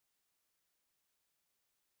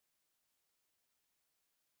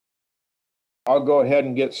I'll go ahead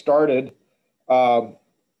and get started. Our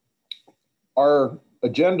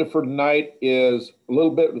agenda for tonight is a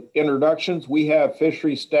little bit of introductions. We have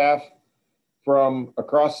fishery staff from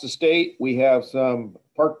across the state. We have some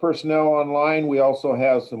park personnel online. We also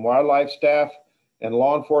have some wildlife staff and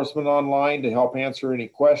law enforcement online to help answer any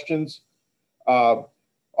questions. I'll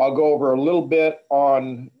go over a little bit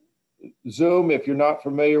on Zoom, if you're not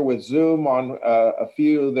familiar with Zoom, on a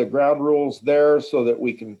few of the ground rules there so that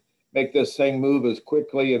we can make this thing move as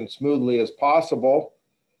quickly and smoothly as possible.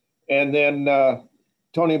 And then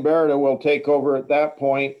Tony Beretta will take over at that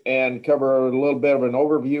point and cover a little bit of an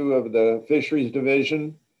overview of the Fisheries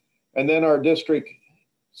Division. And then our district,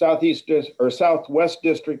 Southwest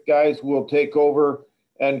District guys will take over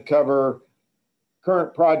and cover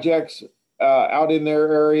current projects out in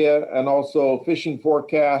their area and also fishing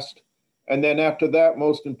forecast. And then after that,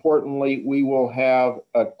 most importantly, we will have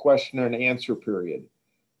a question and answer period.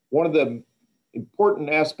 One of the important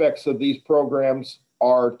aspects of these programs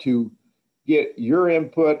are to get your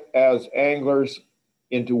input as anglers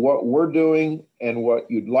into what we're doing and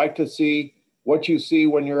what you'd like to see, what you see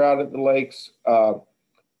when you're out at the lakes,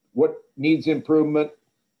 what needs improvement,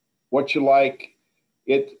 what you like.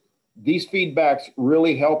 These feedbacks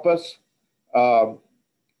really help us.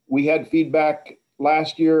 We had feedback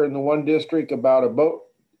last year in the one district about a boat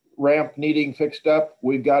ramp needing fixed up.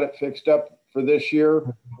 We've got it fixed up for this year.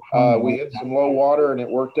 We hit some low water and it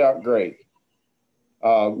worked out great.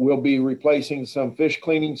 We'll be replacing some fish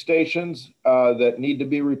cleaning stations that need to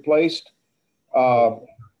be replaced.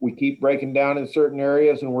 We keep breaking down in certain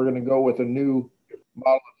areas and we're going to go with a new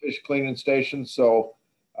model of fish cleaning station. So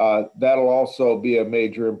that'll also be a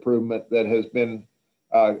major improvement that has been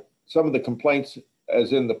some of the complaints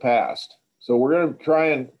as in the past. So we're going to try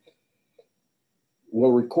and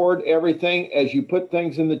we'll record everything. As you put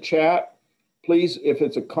things in the chat, please, if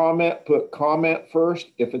it's a comment, put comment first.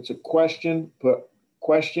 If it's a question, put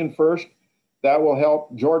question first. That will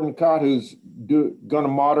help Jordan Cott, who's going to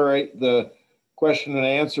moderate the question and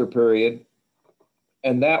answer period.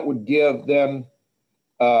 And that would give them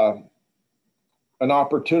an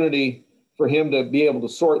opportunity for him to be able to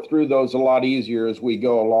sort through those a lot easier as we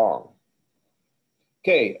go along.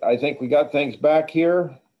 Okay, I think we got things back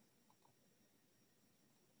here.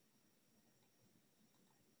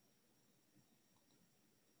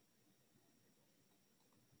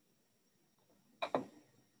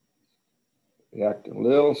 We're acting a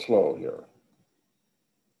little slow here.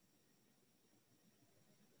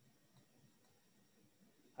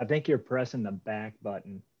 I think you're pressing the back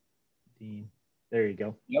button, Dean. There you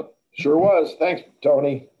go. Yep, sure was. Thanks,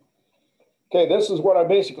 Tony. Okay, this is what I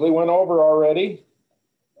basically went over already.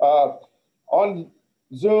 On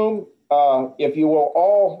Zoom, if you will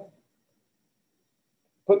all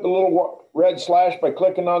put the little red slash by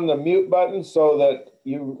clicking on the mute button so that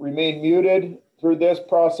you remain muted through this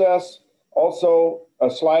process. Also a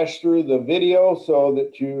slash through the video so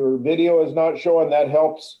that your video is not showing. That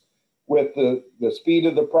helps with the speed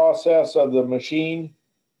of the process of the machine.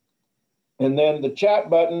 And then the chat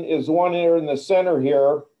button is the one here in the center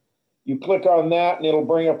here. You click on that and it'll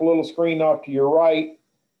bring up a little screen off to your right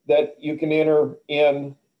that you can enter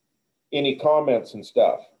in any comments and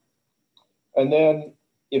stuff. And then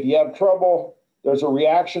if you have trouble, there's a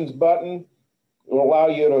reactions button. It will allow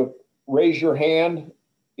you to raise your hand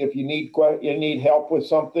if you need help with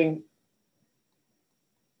something.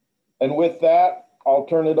 And with that, I'll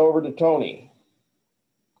turn it over to Tony.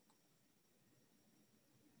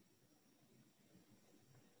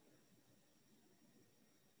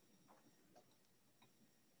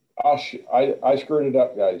 I screwed it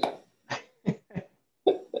up, guys.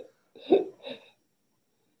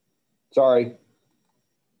 Sorry.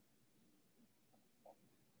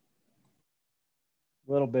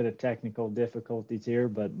 A little bit of technical difficulties here,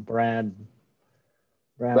 but Brad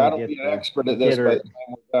will be an expert at this by the time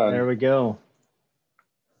we're done. There we go.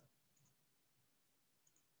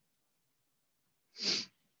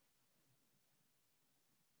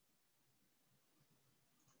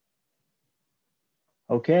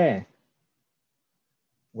 Okay,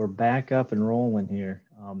 we're back up and rolling here.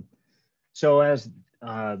 So as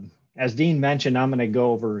Dean mentioned, I'm going to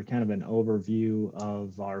go over kind of an overview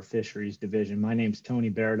of our Fisheries Division. My name's Tony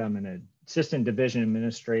Barrett. I'm an Assistant Division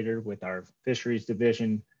Administrator with our Fisheries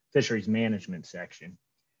Division Fisheries Management section.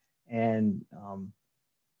 And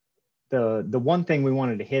the one thing we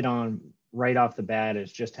wanted to hit on right off the bat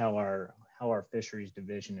is just how our Fisheries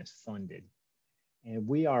Division is funded. And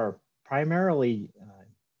we are primarily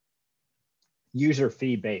user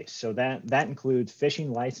fee based. So that includes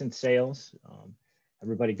fishing license sales,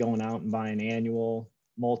 everybody going out and buying annual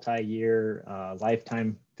multi-year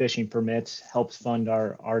lifetime fishing permits, helps fund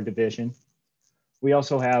our division. We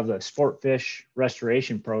also have the Sport Fish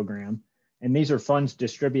Restoration Program, and these are funds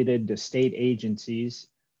distributed to state agencies,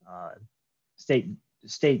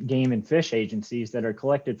 state game and fish agencies that are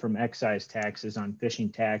collected from excise taxes on fishing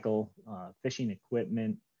tackle, fishing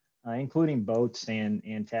equipment, including boats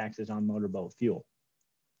and taxes on motorboat fuel.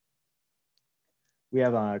 We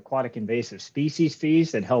have aquatic invasive species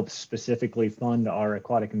fees that help specifically fund our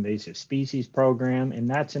aquatic invasive species program, and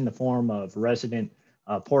that's in the form of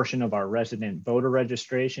portion of our resident voter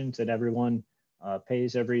registrations that everyone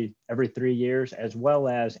pays every 3 years, as well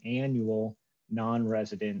as annual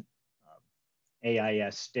non-resident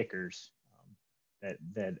AIS stickers that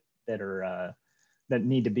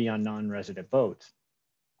need to be on non-resident boats.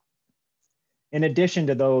 In addition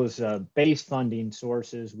to those base funding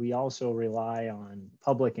sources, we also rely on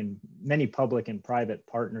many public and private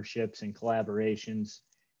partnerships and collaborations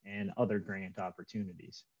and other grant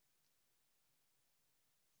opportunities.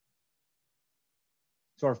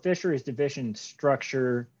 So our Fisheries Division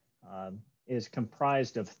structure is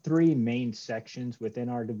comprised of 3 main sections within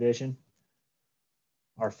our division.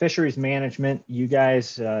 Our fisheries management, you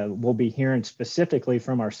guys will be hearing specifically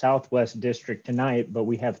from our Southwest District tonight, but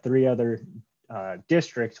we have 3 other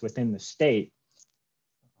districts within the state.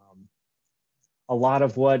 A lot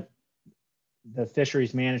of what the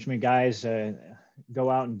fisheries management guys go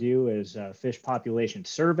out and do is fish population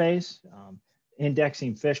surveys,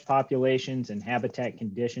 indexing fish populations and habitat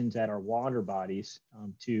conditions at our water bodies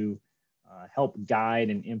to help guide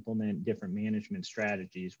and implement different management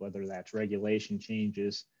strategies, whether that's regulation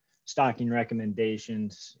changes, stocking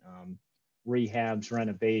recommendations, rehabs,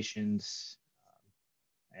 renovations,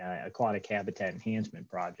 aquatic habitat enhancement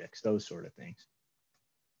projects, those sort of things.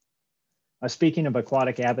 Speaking of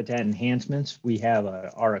aquatic habitat enhancements, we have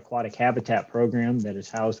our aquatic habitat program that is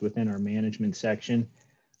housed within our management section.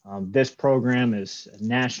 This program is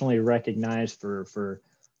nationally recognized for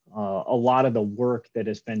a lot of the work that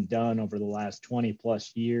has been done over the last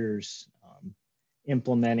 20+ years,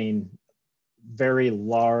 implementing very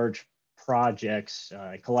large projects,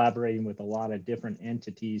 collaborating with a lot of different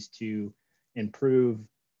entities to improve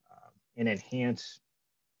and enhance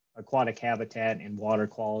aquatic habitat and water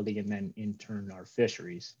quality, and then in turn our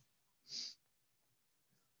fisheries.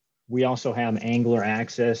 We also have angler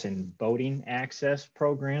access and boating access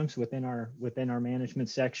programs within our management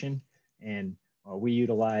section, and we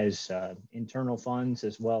utilize internal funds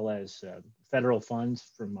as well as federal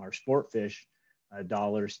funds from our sport fish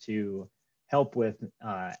dollars to help with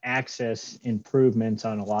access improvements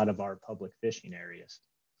on a lot of our public fishing areas.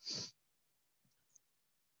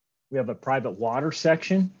 We have a private water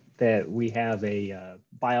section that we have a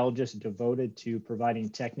biologist devoted to providing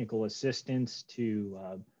technical assistance to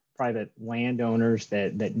private landowners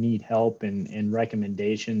that need help and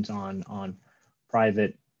recommendations on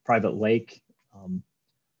private lake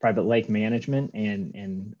management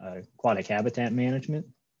and aquatic habitat management.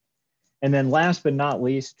 And then last but not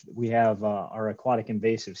least, we have our aquatic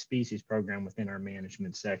invasive species program within our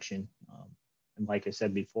management section. And like I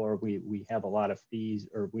said before, we have a lot of fees,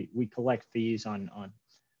 or we collect fees on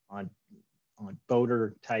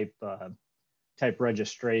boater type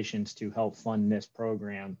registrations to help fund this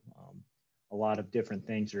program. A lot of different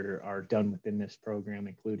things are done within this program,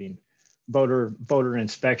 including boater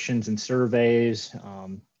inspections and surveys,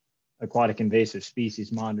 aquatic invasive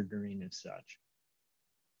species monitoring and such.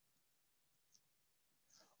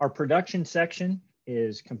 Our production section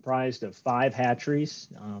is comprised of 5 hatcheries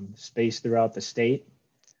spaced throughout the state.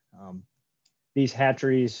 These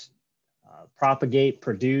hatcheries propagate,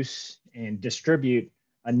 produce, and distribute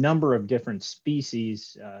a number of different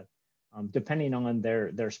species depending on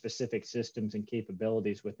their specific systems and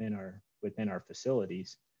capabilities within our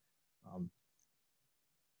facilities.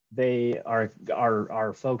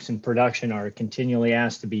 Our folks in production are continually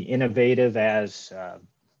asked to be innovative as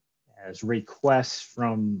requests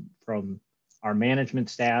from our management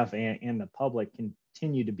staff and the public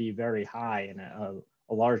continue to be very high, and a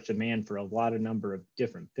large demand for a lot of number of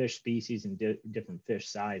different fish species and different fish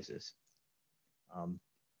sizes.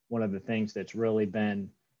 One of the things that's really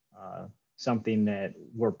been something that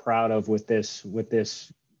we're proud of with this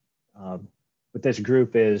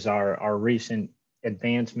group is our recent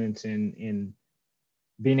advancements in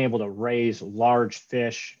being able to raise large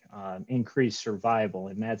fish, increase survival,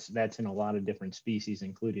 and that's in a lot of different species,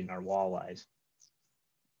 including our walleyes.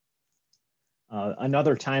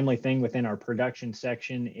 Another timely thing within our production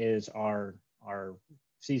section is our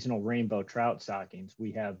seasonal rainbow trout stockings.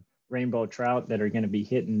 We have rainbow trout that are going to be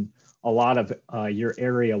hitting a lot of your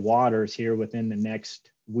area waters here within the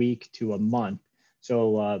next week to a month.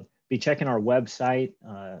 So be checking our website.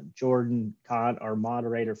 Jordan Cott, our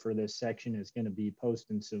moderator for this section, is going to be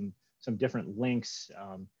posting some different links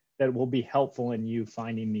that will be helpful in you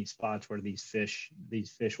finding these spots where these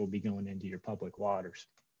fish will be going into your public waters.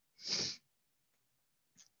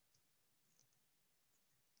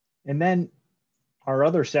 And then our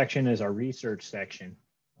other section is our research section.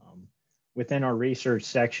 Within our research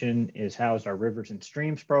section is housed our Rivers and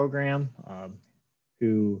Streams program,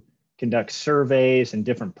 who conducts surveys and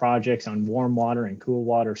different projects on warm water and cool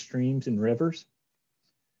water streams and rivers.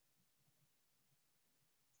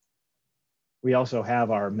 We also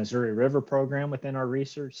have our Missouri River program within our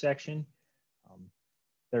research section.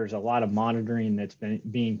 There's a lot of monitoring that's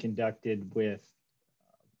being conducted with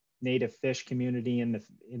native fish community in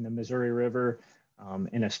the Missouri River,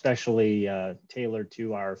 and especially tailored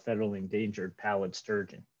to our federally endangered pallid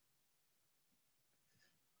sturgeon.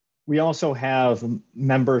 We also have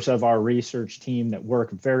members of our research team that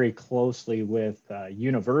work very closely with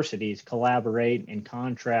universities, collaborate and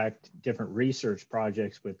contract different research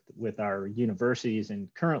projects with our universities.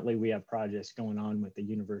 And currently we have projects going on with the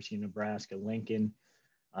University of Nebraska, Lincoln,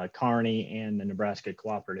 Kearney, and the Nebraska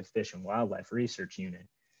Cooperative Fish and Wildlife Research Unit.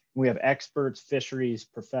 We have experts, fisheries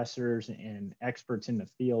professors, and experts in the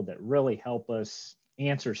field that really help us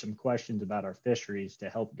answer some questions about our fisheries to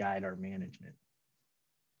help guide our management.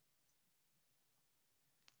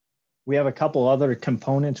 We have a couple other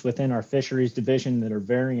components within our Fisheries Division that are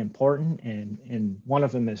very important, and one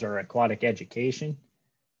of them is our aquatic education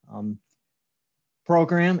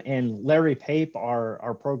program. And Larry Pape,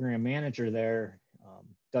 our program manager there,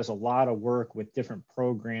 does a lot of work with different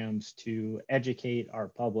programs to educate our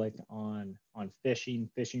public on fishing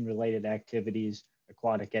related activities,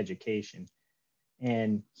 aquatic education.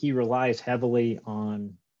 And he relies heavily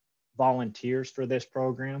on volunteers for this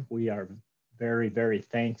program. We are very, very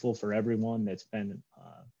thankful for everyone that's been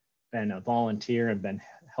a volunteer and been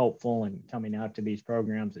helpful in coming out to these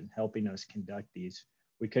programs and helping us conduct these.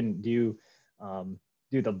 We couldn't do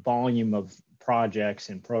the volume of projects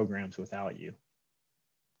and programs without you.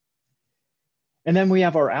 And then we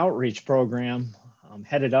have our outreach program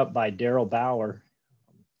headed up by Daryl Bauer.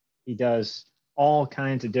 He does all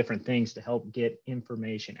kinds of different things to help get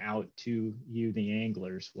information out to you, the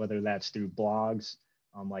anglers, whether that's through blogs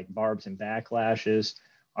like Barbs and Backlashes,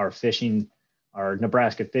 our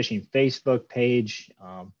Nebraska Fishing Facebook page,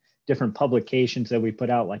 different publications that we put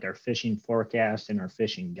out like our fishing forecast and our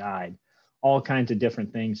fishing guide, all kinds of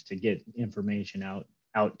different things to get information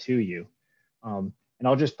out to you. And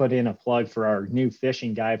I'll just put in a plug for our new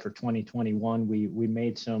fishing guide for 2021. We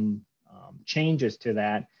made some changes to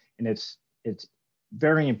that, and it's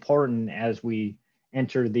very important as we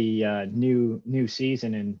enter the new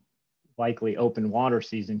season and likely open water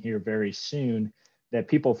season here very soon, that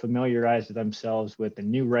people familiarize themselves with the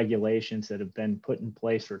new regulations that have been put in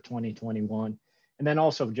place for 2021. And then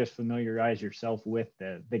also just familiarize yourself with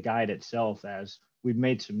the guide itself, as we've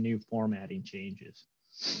made some new formatting changes.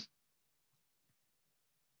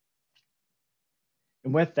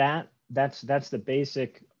 And with that, that's the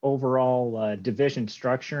basic overall division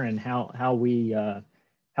structure and how we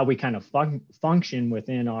kind of function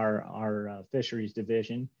within our fisheries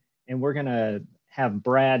division. And we're going to have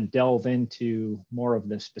Brad delve into more of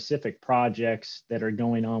the specific projects that are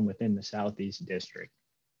going on within the Southeast District.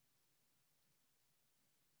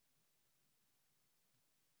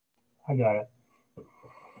 I got it.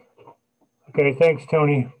 Okay, thanks,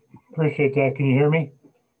 Tony. Appreciate that. Can you hear me?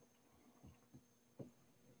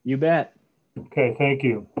 You bet. Okay, thank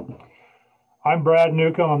you. I'm Brad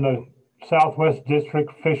Newcomb. I'm the Southwest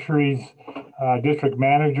District Fisheries District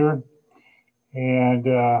Manager. And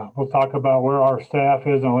we'll talk about where our staff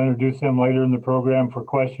is. I'll introduce them later in the program for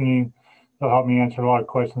questioning. They'll help me answer a lot of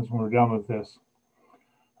questions when we're done with this.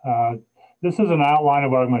 This is an outline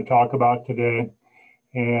of what I'm going to talk about today.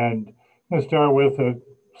 And I'm going to start with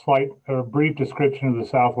a brief description of the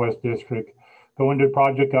Southwest District, go into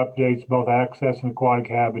project updates, both access and aquatic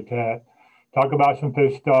habitat, talk about some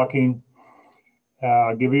fish stocking,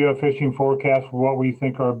 give you a fishing forecast for what we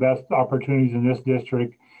think are best opportunities in this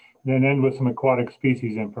district, then end with some aquatic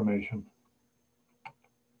species information.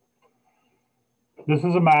 This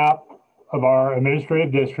is a map of our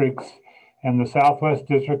administrative districts, and the Southwest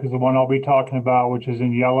District is the one I'll be talking about, which is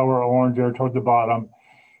in yellow or orange there toward the bottom.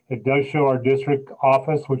 It does show our district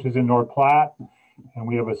office, which is in North Platte, and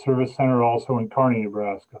we have a service center also in Kearney,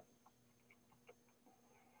 Nebraska.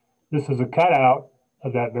 This is a cutout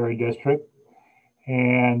of that very district,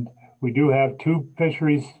 and we do have 2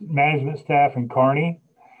 fisheries management staff in Kearney.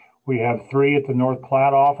 We have 3 at the North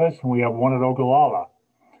Platte office, and we have 1 at Ogallala.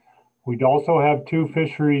 We also have 2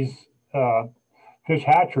 fisheries fish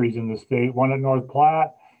hatcheries in the state, one at North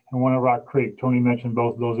Platte and one at Rock Creek. Tony mentioned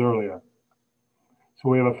both of those earlier. So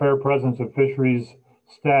we have a fair presence of fisheries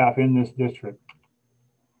staff in this district.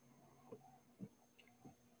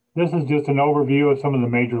 This is just an overview of some of the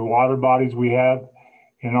major water bodies we have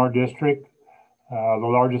in our district. The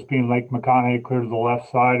largest being Lake McConaughey, clear to the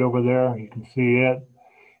left side over there. You can see it.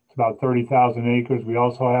 It's about 30,000 acres. We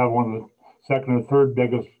also have one of the second or third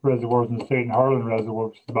biggest reservoirs in the state, in Harlan Reservoir,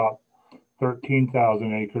 which is about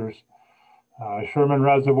 13,000 acres. Sherman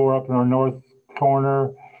Reservoir up in our north corner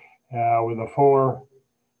with the 4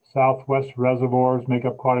 southwest reservoirs make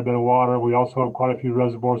up quite a bit of water. We also have quite a few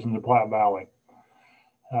reservoirs in the Platte Valley.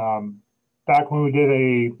 Back when we did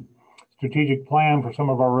a strategic plan for some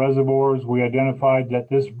of our reservoirs, we identified that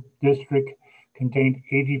this district contained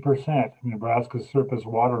 80% of Nebraska's surface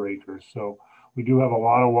water acres. So we do have a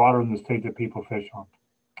lot of water in the state that people fish on.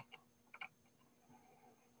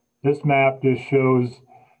 This map just shows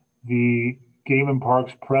the game and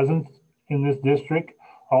parks presence in this district.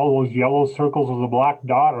 All those yellow circles with the black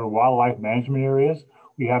dot are wildlife management areas.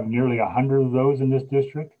 We have nearly 100 of those in this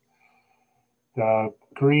district. The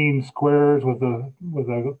green squares with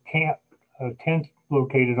a tent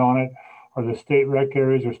located on it are the state rec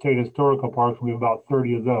areas or state historical parks. We have about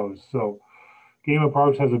 30 of those. So Game and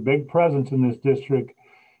Parks has a big presence in this district,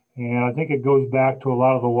 and I think it goes back to a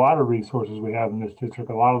lot of the water resources we have in this district.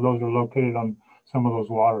 A lot of those are located on some of those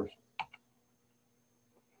waters.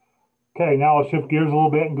 Okay, now I'll shift gears a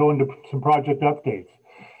little bit and go into some project updates.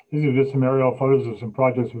 These are just some aerial photos of some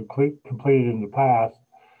projects we've completed in the past.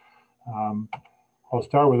 I'll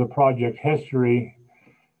start with a project history.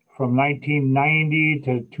 From 1990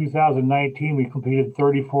 to 2019, we completed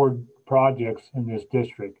 34 projects in this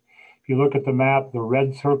district. If you look at the map, the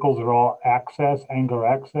red circles are all access, angler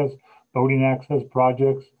access, boating access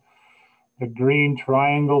projects. The green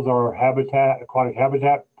triangles are aquatic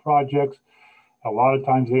habitat projects. A lot of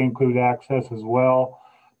times they include access as well.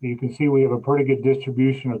 You can see we have a pretty good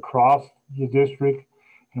distribution across the district,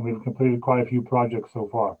 and we've completed quite a few projects so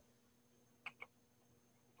far.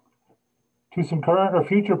 To some current or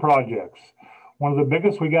future projects. One of the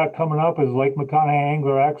biggest we got coming up is Lake McConaughey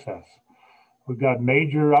Angler Access. We've got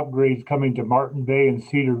major upgrades coming to Martin Bay and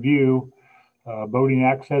Cedar View, boating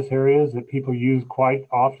access areas that people use quite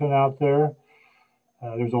often out there.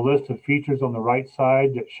 There's a list of features on the right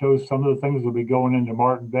side that shows some of the things that will be going into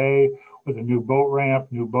Martin Bay with a new boat ramp,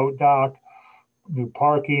 new boat dock, new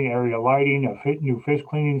parking, area lighting, a new fish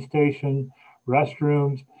cleaning station,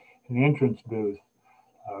 restrooms, and the entrance booth.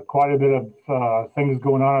 Quite a bit of things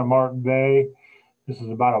going on in Martin Bay. This is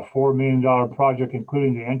about a $4 million project,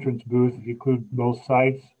 including the entrance booth, if you include both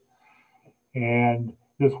sites. And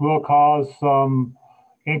this will cause some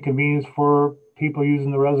inconvenience for people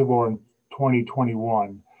using the reservoir in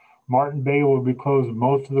 2021. Martin Bay will be closed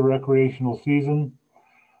most of the recreational season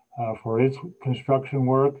for its construction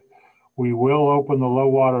work. We will open the low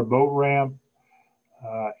water boat ramp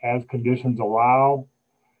as conditions allow.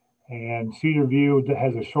 And Cedar View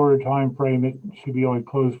has a shorter time frame. It should be only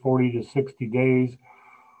closed 40 to 60 days.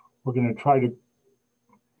 We're going to try to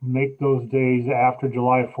make those days after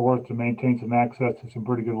July 4th to maintain some access to some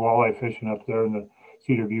pretty good walleye fishing up there in the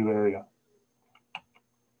Cedar View area.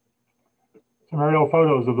 Some aerial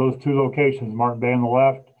photos of those two locations, Martin Bay on the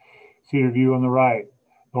left, Cedar View on the right.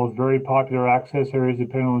 Both very popular access areas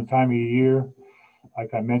depending on the time of year.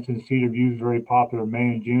 Like I mentioned, Cedar View is very popular in May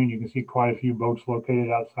and June. You can see quite a few boats located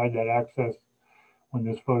outside that access when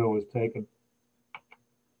this photo was taken.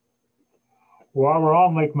 While we're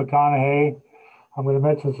on Lake McConaughey, I'm going to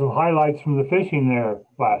mention some highlights from the fishing there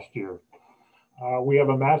last year. We have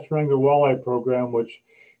a Master Angler Walleye program, which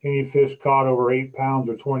any fish caught over 8 pounds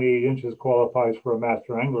or 28 inches qualifies for a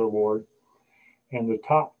Master Angler Award. And the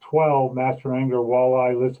top 12 Master Angler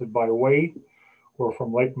Walleye listed by weight were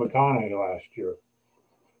from Lake McConaughey last year.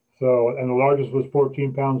 So, and the largest was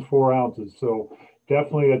 14 pounds, 4 ounces. So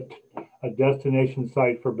definitely a destination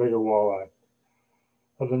site for bigger walleye.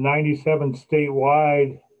 Of the 97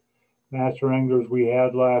 statewide master anglers we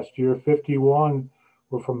had last year, 51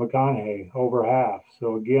 were from McConaughey, over half.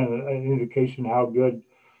 So again, an indication how good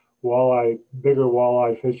bigger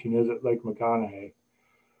walleye fishing is at Lake McConaughey.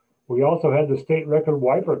 We also had the state record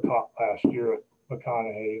wiper caught last year at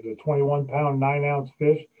McConaughey. The 21 pound, 9 ounce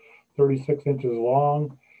fish, 36 inches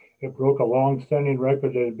long. It broke a long-standing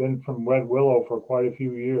record that had been from Red Willow for quite a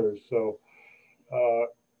few years. So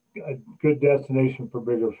a good destination for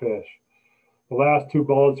bigger fish. The last two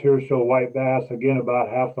bullets here show white bass. Again, about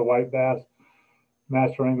half the white bass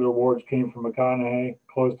Master Angler Awards came from McConaughey,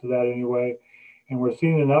 close to that anyway. And we're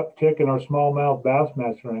seeing an uptick in our smallmouth bass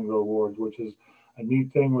Master Angler Awards, which is a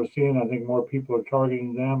neat thing we're seeing. I think more people are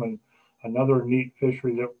targeting them, and another neat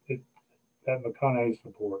fishery that McConaughey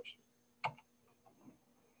supports.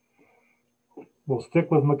 We'll stick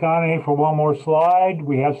with McConaughey for one more slide.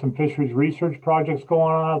 We have some fisheries research projects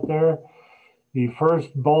going on out there. The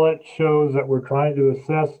first bullet shows that we're trying to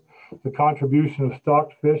assess the contribution of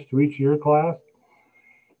stocked fish to each year class.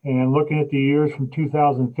 And looking at the years from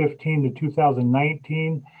 2015 to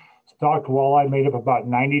 2019, stocked walleye made up about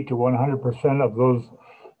 90 to 100% of those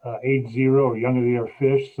age 0 or young of the year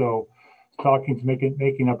fish. So stocking's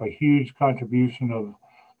making up a huge contribution of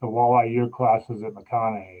the walleye year classes at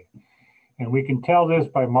McConaughey. And we can tell this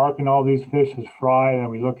by marking all these fish as fry, and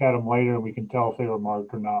we look at them later and we can tell if they were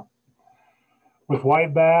marked or not. With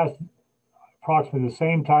white bass, approximately the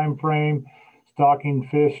same time frame, stocked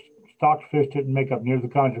fish didn't make up near the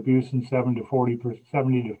contribution, 7 to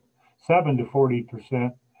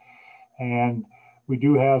 40%. And we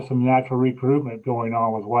do have some natural recruitment going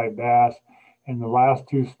on with white bass. And the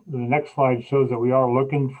next slide shows that we are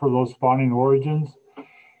looking for those spawning origins.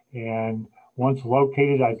 And once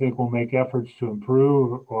located, I think we'll make efforts to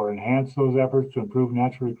improve or enhance those efforts to improve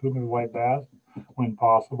natural recruitment of white bass when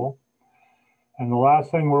possible. And the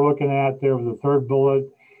last thing we're looking at there with the third bullet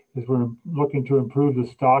is we're looking to improve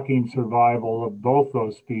the stocking survival of both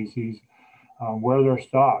those species where they're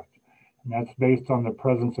stocked. And that's based on the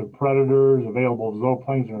presence of predators, available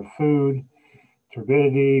zooplankton or food,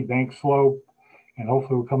 turbidity, bank slope, and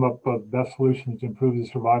hopefully we'll come up with best solutions to improve the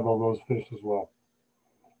survival of those fish as well.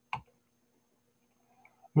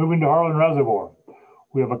 Moving to Harlan Reservoir,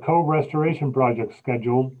 we have a cove restoration project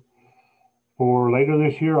scheduled for later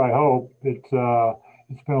this year, I hope. It's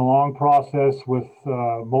been a long process with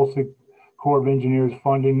mostly Corps of Engineers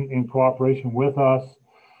funding in cooperation with us.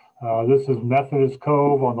 This is Methodist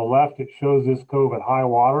Cove. On the left, it shows this cove at high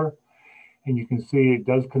water. And you can see it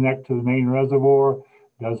does connect to the main reservoir,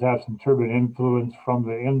 does have some turbid influence from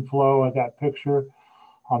the inflow at that picture.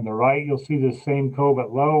 On the right, you'll see the same cove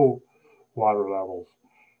at low water levels.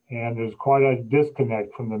 And there's quite a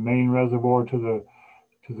disconnect from the main reservoir to the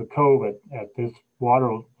cove at this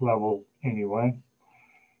water level anyway.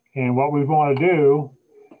 And what we want to do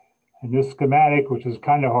in this schematic, which is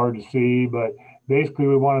kind of hard to see, but basically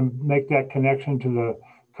we want to make that connection to the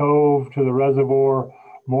cove, to the reservoir,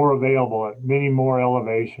 more available at many more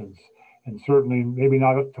elevations. And certainly maybe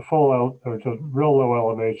not up to full or to real low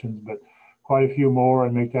elevations, but quite a few more,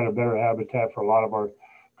 and make that a better habitat for a lot of our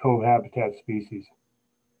cove habitat species.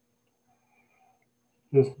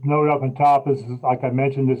 This note up on top is, like I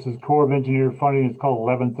mentioned, this is Corps of Engineer funding. It's called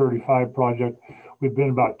 1135 project. We've been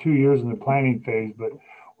about 2 years in the planning phase, but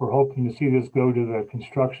we're hoping to see this go to the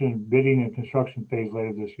construction, bidding and construction phase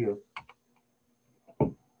later this year.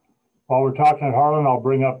 While we're talking at Harlan, I'll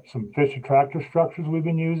bring up some fish attractor structures we've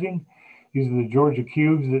been using. These are the Georgia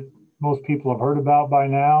cubes that most people have heard about by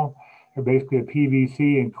now. They're basically a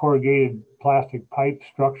PVC and corrugated plastic pipe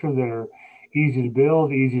structure that are easy to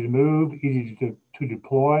build, easy to move, easy to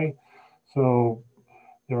deploy. So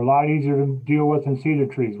they're a lot easier to deal with than cedar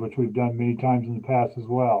trees, which we've done many times in the past as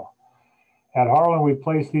well. At Harlan, we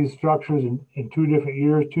placed these structures in 2 different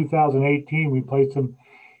years. 2018, we placed them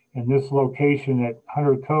in this location at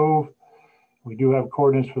Hunter Cove. We do have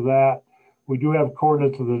coordinates for that. We do have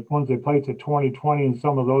coordinates of the ones they placed at 2020, and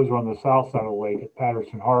some of those are on the south side of the lake at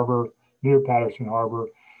Patterson Harbor, near Patterson Harbor,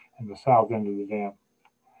 and the south end of the dam.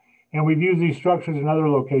 And we've used these structures in other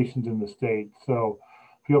locations in the state. So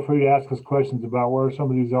feel free to ask us questions about where some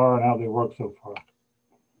of these are and how they work so far.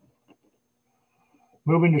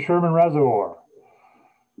 Moving to Sherman Reservoir.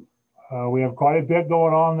 We have quite a bit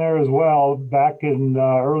going on there as well. Back in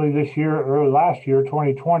early last year,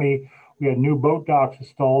 2020, we had new boat docks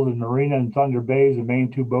installed in Marina and Thunder Bay, the main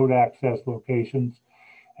 2 boat access locations.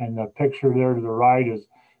 And the picture there to the right is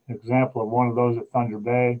an example of one of those at Thunder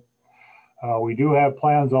Bay. We do have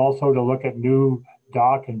plans also to look at new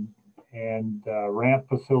dock and ramp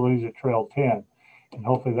facilities at Trail 10, and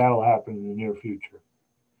hopefully that'll happen in the near future.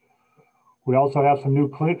 We also have some new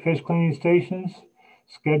fish cleaning stations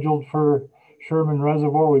scheduled for Sherman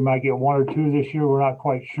Reservoir. We might get 1 or 2 this year. We're not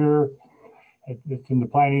quite sure. It's in the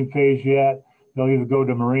planning phase yet. They'll either go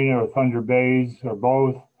to Marina or Thunder Bays or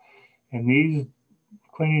both. And these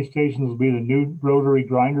cleaning stations will be the new rotary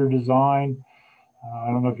grinder design. I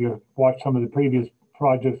don't know if you've watched some of the previous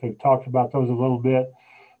projects. They've talked about those a little bit.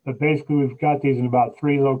 But basically, we've got these in about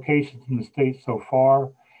 3 locations in the state so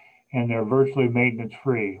far, and they're virtually maintenance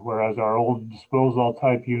free, whereas our old disposal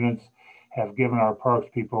type units have given our parks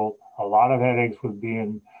people a lot of headaches with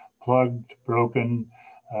being plugged, broken,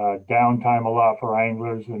 downtime a lot for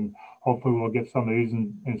anglers, and hopefully we'll get some of these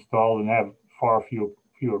installed and have far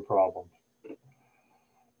fewer problems.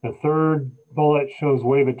 The third bullet shows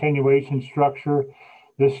wave attenuation structure.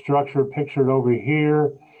 This structure pictured over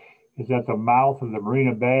here is at the mouth of the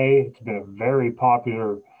Marina Bay. It's been a very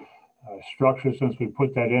popular structure since we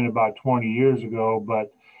put that in about 20 years ago,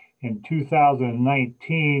 but in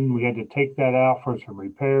 2019, we had to take that out for some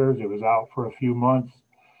repairs. It was out for a few months,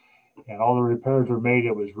 and all the repairs were made.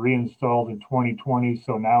 It was reinstalled in 2020,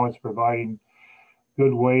 so now it's providing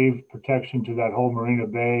good wave protection to that whole Marina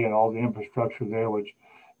Bay and all the infrastructure there, which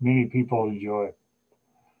many people enjoy.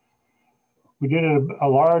 We did a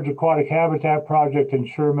large aquatic habitat project in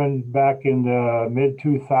Sherman back in the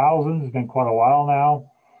mid-2000s. It's been quite a while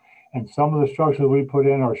now. And some of the structures we put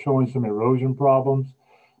in are showing some erosion problems.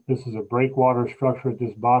 This is a breakwater structure at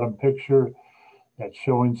this bottom picture that's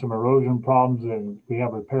showing some erosion problems, and we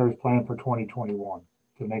have repairs planned for 2021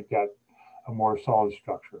 to make that a more solid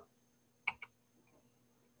structure.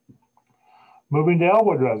 Moving to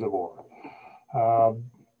Elwood Reservoir.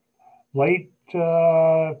 Late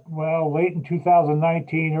in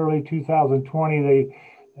 2019, early 2020,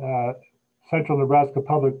 Central Nebraska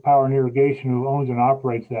Public Power and Irrigation, who owns and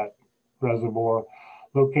operates that reservoir,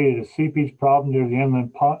 located a seepage problem near the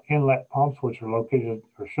inlet pumps, which are located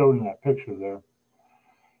or shown in that picture there.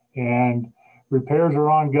 And repairs are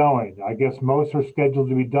ongoing. I guess most are scheduled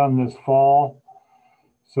to be done this fall.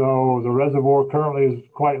 So the reservoir currently is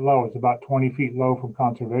quite low. It's about 20 feet low from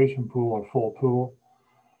conservation pool or full pool.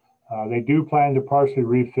 They do plan to partially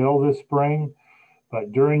refill this spring,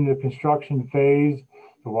 but during the construction phase,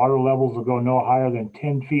 the water levels will go no higher than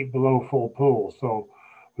 10 feet below full pool. So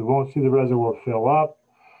we won't see the reservoir fill up,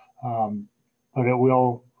 but it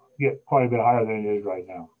will get quite a bit higher than it is right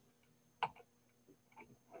now.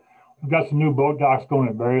 We've got some new boat docks going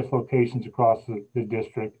at various locations across the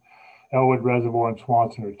district. Elwood Reservoir and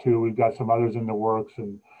Swanson are two. We've got some others in the works,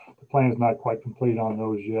 and the plan is not quite complete on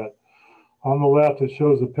those yet. On the left, it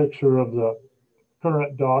shows a picture of the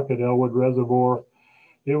current dock at Elwood Reservoir.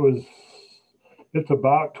 It's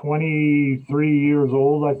about 23 years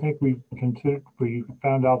old. I think we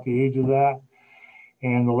found out the age of that.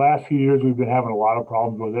 And the last few years, we've been having a lot of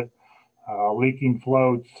problems with it. Leaking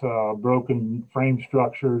floats, broken frame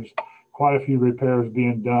structures, quite a few repairs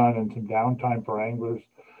being done, and some downtime for anglers.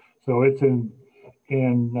 So it's in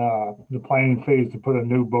the planning phase to put a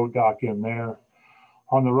new boat dock in there.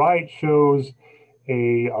 On the right shows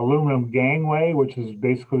a aluminum gangway, which is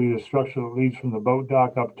basically the structure that leads from the boat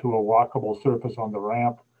dock up to a walkable surface on the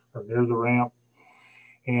ramp or near the ramp.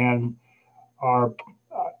 And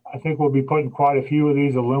I think we'll be putting quite a few of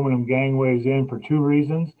these aluminum gangways in for two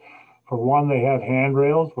reasons. For one, they have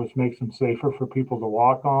handrails, which makes them safer for people to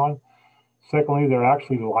walk on. Secondly, they're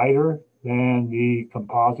actually lighter than the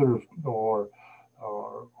composite or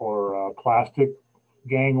plastic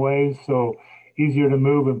gangways, so easier to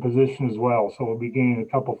move and position as well. So we'll be gaining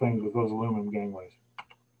a couple things with those aluminum gangways.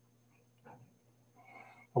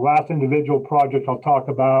 The last individual project I'll talk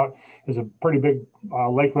about is a pretty big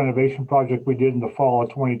lake renovation project we did in the fall of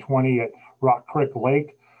 2020 at Rock Creek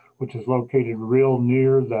Lake, which is located real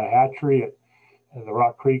near the hatchery at the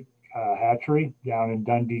Rock Creek hatchery down in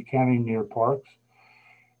Dundee County near Parks.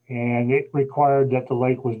 And it required that the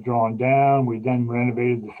lake was drawn down. We then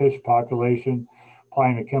renovated the fish population,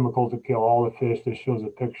 applying a chemical to kill all the fish. This shows a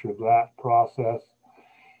picture of that process.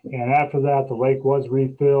 And after that, the lake was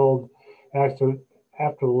refilled. After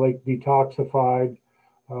the lake detoxified,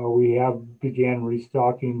 we have began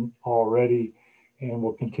restocking already, and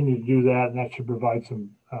we'll continue to do that. And that should provide some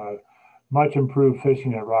much improved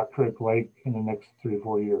fishing at Rock Creek Lake in the next 3 or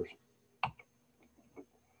 4 years.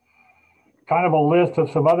 Kind of a list of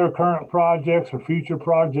some other current projects or future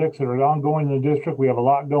projects that are ongoing in the district. We have a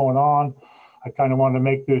lot going on. I kind of wanted to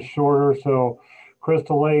make this shorter. So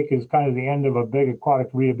Crystal Lake is kind of the end of a big aquatic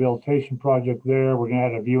rehabilitation project there. We're going to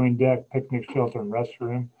add a viewing deck, picnic shelter, and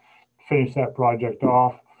restroom. Finish that project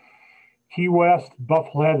off. Key West,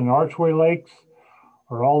 Bufflehead, and Archway Lakes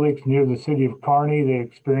are all lakes near the city of Kearney. They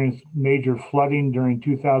experienced major flooding during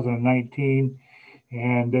 2019,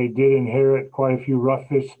 and they did inherit quite a few rough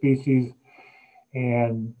fish species,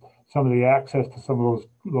 and some of the access to some of those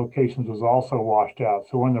locations was also washed out.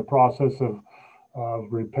 So we're in the process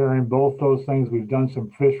of repairing both those things. We've done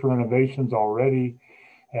some fish renovations already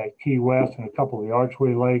at Key West and a couple of the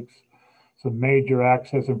Archway Lakes. Some major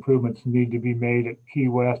access improvements need to be made at Key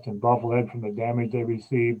West and Bufflehead from the damage they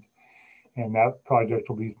received. And that project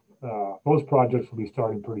will be, those projects will be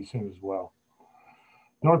starting pretty soon as well.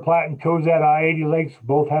 North Platte and Cozad I-80 lakes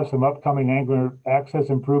both have some upcoming angler access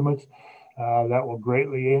improvements that will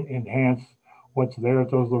greatly enhance what's there at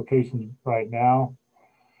those locations right now.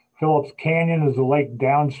 Phillips Canyon is a lake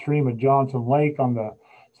downstream of Johnson Lake on the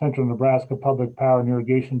Central Nebraska Public Power and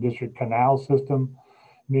Irrigation District canal system.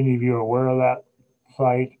 Many of you are aware of that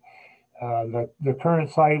site. The current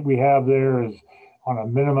site we have there is on a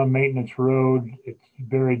minimum maintenance road. It's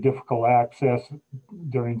very difficult access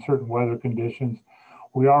during certain weather conditions.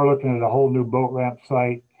 We are looking at a whole new boat ramp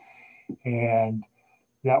site, and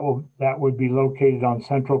that would be located on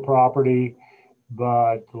central property,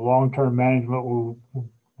 but the long-term management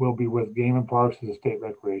will be with Game and Parks as a state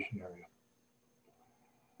recreation area.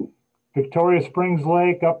 Victoria Springs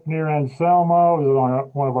Lake up near Anselmo is on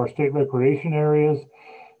one of our state recreation areas.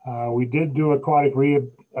 We did do aquatic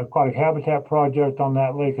habitat project on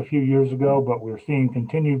that lake a few years ago, but we're seeing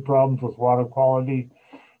continued problems with water quality,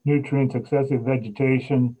 nutrients, excessive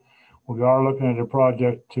vegetation. We are looking at a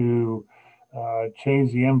project to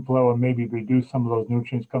change the inflow and maybe reduce some of those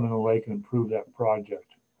nutrients coming in the lake and improve that project.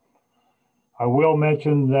 I will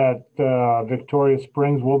mention that Victoria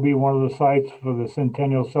Springs will be one of the sites for the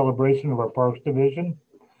centennial celebration of our Parks Division.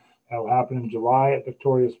 That will happen in July at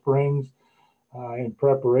Victoria Springs. In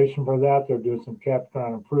preparation for that, they're doing some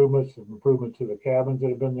campground improvements, some improvements to the cabins that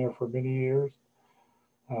have been there for many years.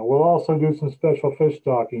 We'll also do some special fish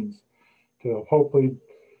stockings to hopefully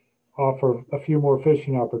offer a few more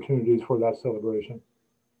fishing opportunities for that celebration.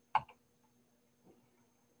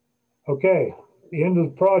 Okay, the end of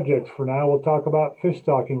the projects for now. We'll talk about fish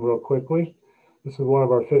stocking real quickly. This is one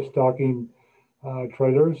of our fish stocking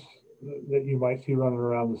trailers that you might see running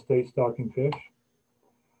around the state stocking fish.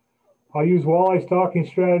 I'll use walleye stocking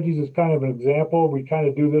strategies as kind of an example. We kind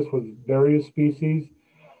of do this with various species,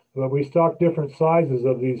 but we stock different sizes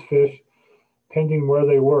of these fish pending where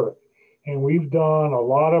they work. And we've done a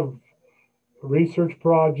lot of research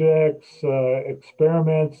projects,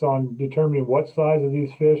 experiments on determining what size of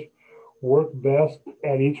these fish work best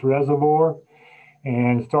at each reservoir.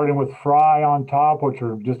 And starting with fry on top, which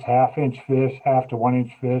are just half-inch fish, half to 1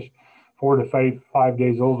 inch fish, 4 to 5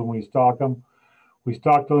 days old when we stock them. We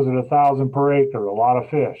stock those at 1,000 per acre, a lot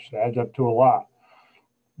of fish, adds up to a lot.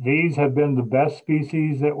 These have been the best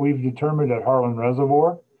species that we've determined at Harlan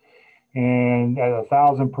Reservoir. And at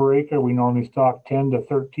 1,000 per acre, we normally stock 10 to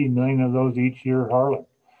 13 million of those each year at Harlan.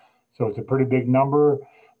 So it's a pretty big number,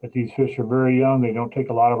 but these fish are very young. They don't take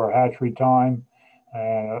a lot of our hatchery time,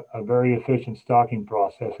 and a very efficient stocking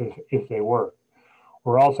process if they work.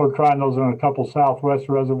 We're also trying those on a couple Southwest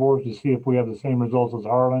reservoirs to see if we have the same results as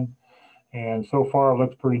Harlan. And so far it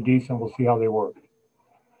looks pretty decent. We'll see how they work.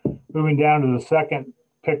 Moving down to the second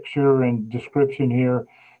picture and description here,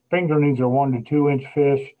 fingerlings are 1 to 2 inch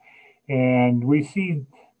fish. And we see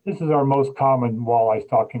this is our most common walleye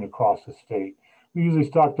stocking across the state. We usually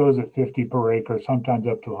stock those at 50 per acre, sometimes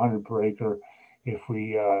up to 100 per acre if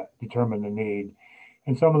we determine the need.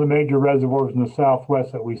 And some of the major reservoirs in the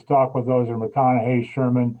Southwest that we stock with those are McConaughey,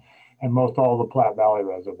 Sherman, and most all the Platte Valley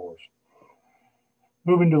reservoirs.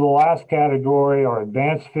 Moving to the last category are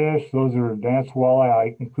advanced fish. Those are advanced walleye.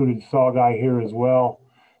 I included saugeye here as well.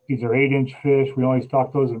 These are 8 inch fish. We only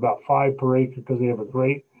stock those at about 5 per acre because they have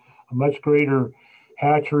a much greater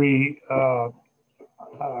hatchery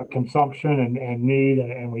consumption and need,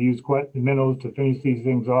 and we use quite the minnows to finish these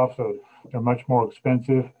things off, so they're much more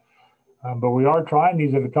expensive. But we are trying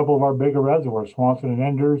these at a couple of our bigger reservoirs, Swanson and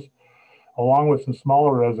Enders, along with some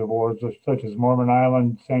smaller reservoirs such as Mormon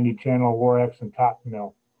Island, Sandy Channel, Warex, and Cotton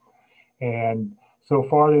Mill. And so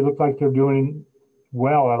far they look like they're doing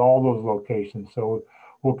well at all those locations. So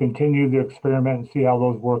we'll continue the experiment and see how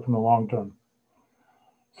those work in the long term.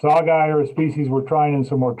 Saugeye are a species we're trying in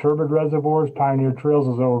some more turbid reservoirs. Pioneer Trails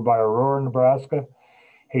is over by Aurora, Nebraska.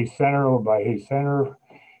 Hayes Center over by Hayes Center.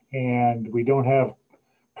 And we don't have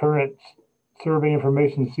current survey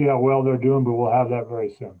information to see how well they're doing, but we'll have that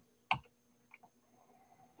very soon.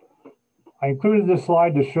 I included this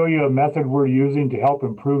slide to show you a method we're using to help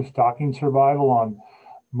improve stocking survival on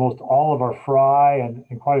most all of our fry and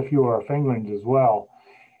quite a few of our fingerlings as well.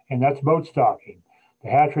 And that's boat stocking. The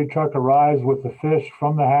hatchery truck arrives with the fish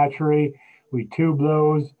from the hatchery. We tube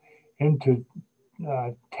those into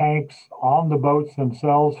tanks on the boats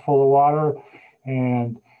themselves full of water.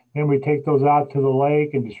 And then we take those out to the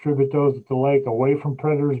lake and distribute those at the lake away from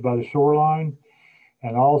predators by the shoreline.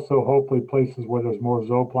 And also hopefully places where there's more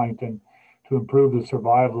zooplankton to improve the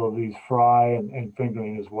survival of these fry and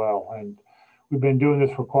fingerling as well. And we've been doing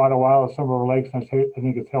this for quite a while at some of our lakes, and I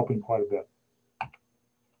think it's helping quite a bit.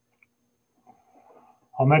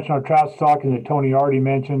 I'll mention our trout stocking that Tony already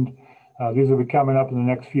mentioned. These will be coming up in the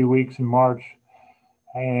next few weeks in March.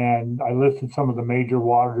 And I listed some of the major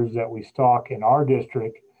waters that we stock in our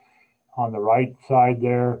district on the right side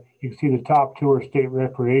there. You can see the top 2 are state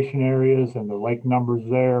recreation areas and the lake numbers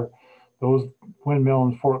there. Those Windmill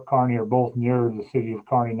and Fort Kearney are both near the city of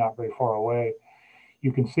Kearney, not very far away.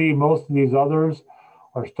 You can see most of these others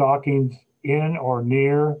are stockings in or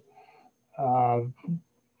near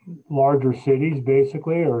larger cities,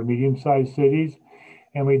 basically, or medium-sized cities.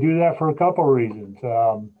 And we do that for a couple of reasons.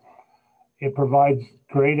 It provides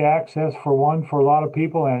great access for a lot of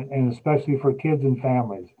people, and especially for kids and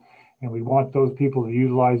families. And we want those people to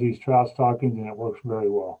utilize these trout stockings, and it works very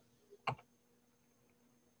well.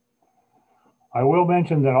 I will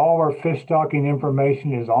mention that all of our fish stocking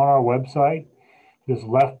information is on our website. This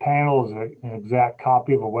left panel is an exact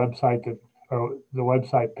copy of a website or the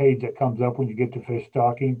website page that comes up when you get to fish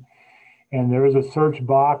stocking. And there is a search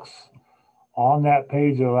box on that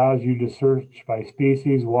page that allows you to search by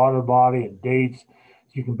species, water body, and dates.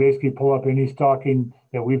 So you can basically pull up any stocking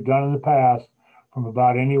that we've done in the past from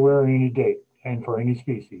about anywhere and any date and for any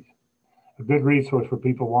species. A good resource for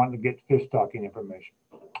people wanting to get fish stocking information.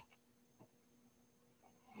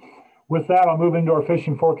 With that, I'll move into our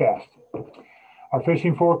fishing forecast. Our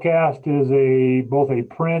fishing forecast is both a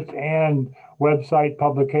print and website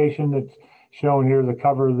publication that's shown here, the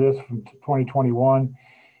cover of this from 2021.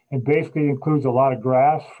 It basically includes a lot of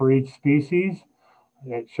graphs for each species.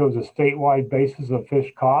 It shows a statewide basis of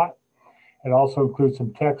fish caught. It also includes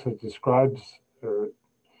some text that describes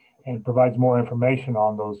and provides more information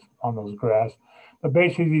on those graphs. But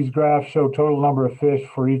basically, these graphs show total number of fish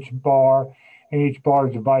for each bar, and each bar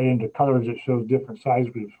is divided into colors that shows different size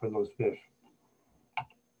groups for those fish.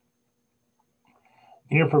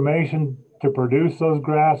 The information to produce those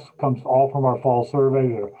graphs comes all from our fall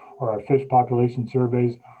surveys or our fish population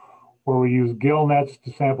surveys, where we use gill nets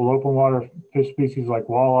to sample open water fish species like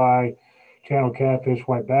walleye, channel catfish,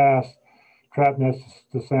 white bass, trap nets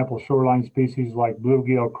to sample shoreline species like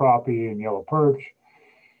bluegill, crappie, and yellow perch.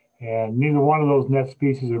 And neither one of those net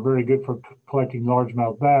species are very good for collecting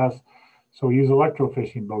largemouth bass, so we use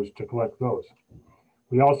electrofishing boats to collect those.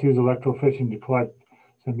 We also use electrofishing to collect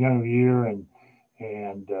some young year and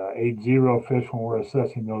 8-0 fish when we're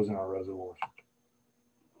assessing those in our reservoirs.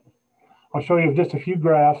 I'll show you just a few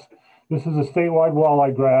graphs. This is a statewide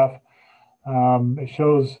walleye graph. It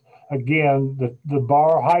shows, again, the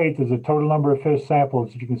bar height is the total number of fish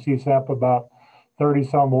sampled. So you can see sample about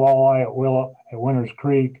 30-some walleye at Winters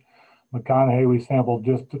Creek. McConaughey, we sampled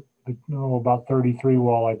just about 33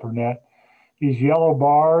 walleye per net. These yellow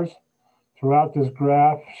bars throughout this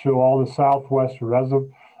graph show all the southwest reservoir,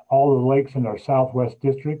 all the lakes in our southwest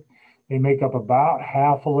district. They make up about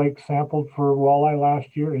half a lake sampled for walleye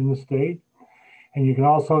last year in the state. And you can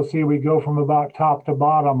also see we go from about top to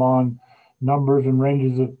bottom on numbers and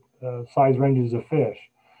ranges of size ranges of fish.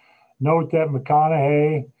 Note that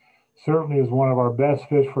McConaughey certainly is one of our best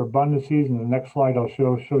fish for abundances, and the next slide I'll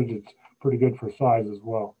shows you it's pretty good for size as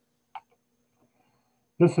well.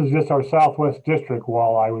 This is just our southwest district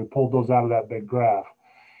walleye. We pulled those out of that big graph.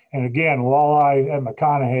 And again, walleye at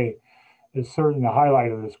McConaughey is certainly the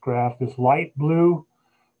highlight of this graph. This light blue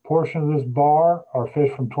portion of this bar are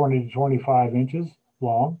fish from 20 to 25 inches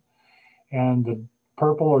long, and the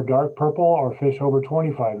purple or dark purple are fish over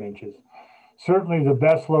 25 inches. Certainly the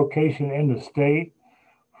best location in the state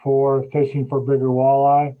for fishing for bigger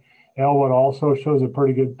walleye. Elwood also shows a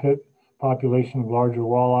pretty good population of larger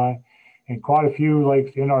walleye, and quite a few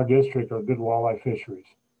lakes in our district are good walleye fisheries.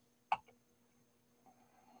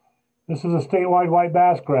 This is a statewide white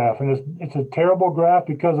bass graph, and it's a terrible graph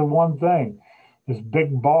because of one thing. This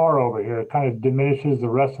big bar over here kind of diminishes the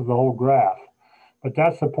rest of the whole graph. But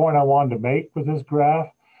that's the point I wanted to make with this graph.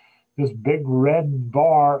 This big red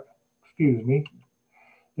bar,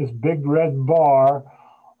 this big red bar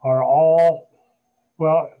are all,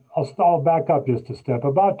 well, I'll back up just a step.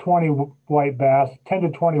 About 20 white bass, 10 to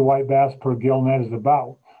 20 white bass per gill net is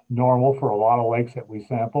about normal for a lot of lakes that we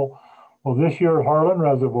sample. Well, this year at Harlan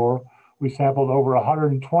Reservoir, we sampled over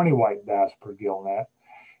 120 white bass per gill net.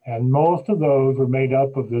 And most of those were made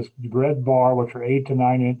up of this red bar, which are 6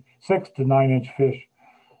 to 9 inch fish.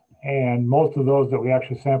 And most of those that we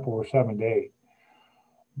actually sampled were 7 to 8.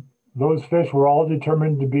 Those fish were all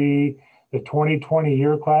determined to be the 2020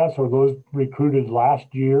 year class, or those recruited last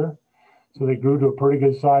year. So they grew to a pretty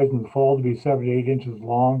good size in the fall to be 7 to 8 inches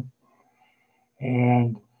long.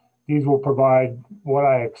 And these will provide what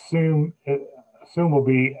I assume will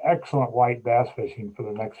be excellent white bass fishing for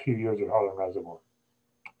the next few years at Harlan Reservoir.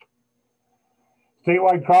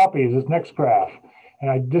 Statewide crappie is this next graph.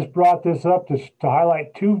 And I just brought this up to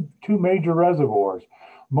highlight two major reservoirs.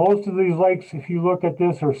 Most of these lakes, if you look at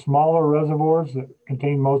this, are smaller reservoirs that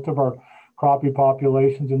contain most of our crappie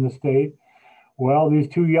populations in the state. Well, these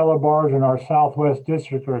two yellow bars in our southwest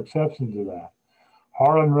district are exceptions to that.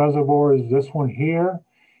 Harlan Reservoir is this one here,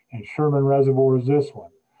 and Sherman Reservoir is this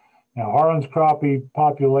one. Now, Harlan's crappie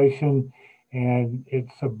population and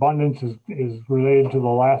its abundance is related to the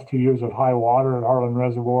last 2 years of high water at Harlan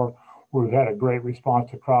Reservoir, where we've had a great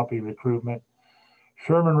response to crappie recruitment.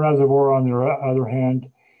 Sherman Reservoir, on the other hand,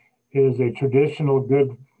 is a traditional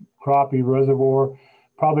good crappie reservoir,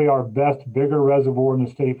 probably our best, bigger reservoir in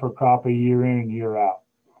the state for crappie year in and year out.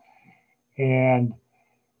 And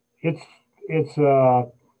it's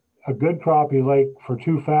a good crappie lake for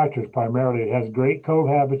two factors primarily. It has great cove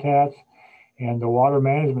habitats, and the water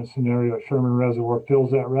management scenario at Sherman Reservoir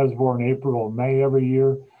fills that reservoir in April or May every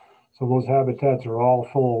year. So those habitats are all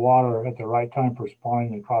full of water at the right time for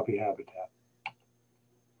spawning and crappie habitat.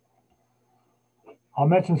 I'll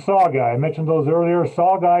mention saugeye. I mentioned those earlier.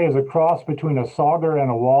 Saugeye is a cross between a sauger and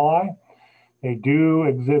a walleye. They do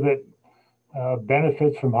exhibit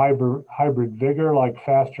benefits from hybrid vigor, like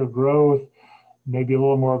faster growth, maybe a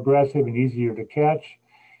little more aggressive and easier to catch.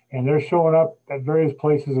 And they're showing up at various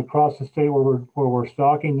places across the state where we're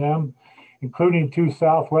stocking them, including two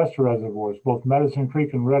southwest reservoirs, both Medicine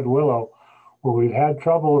Creek and Red Willow, where we've had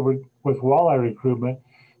trouble with walleye recruitment.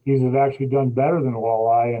 These have actually done better than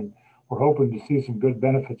walleye, and we're hoping to see some good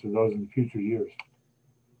benefits of those in future years.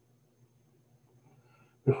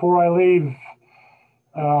 Before I leave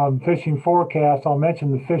fishing forecast, I'll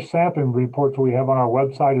mention the fish sampling reports we have on our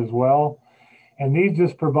website as well. And these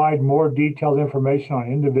just provide more detailed information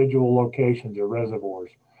on individual locations or reservoirs,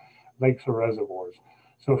 lakes or reservoirs.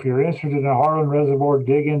 So if you're interested in a Harlan Reservoir,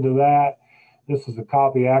 dig into that. This is a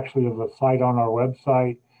copy actually of the site on our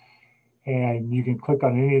website. And you can click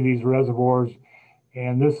on any of these reservoirs.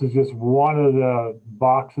 And this is just one of the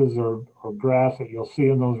boxes or graphs that you'll see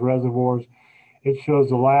in those reservoirs. It shows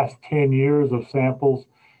the last 10 years of samples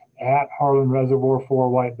at Harlan Reservoir for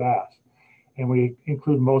white bass. And we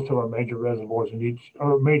include most of our major reservoirs in each,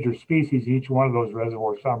 or major species, in each one of those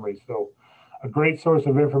reservoir summaries. So a great source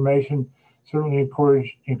of information. Certainly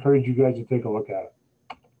encourage you guys to take a look at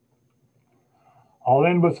it. I'll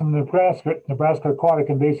end with some Nebraska aquatic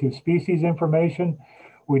invasive species information.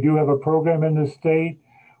 We do have a program in this state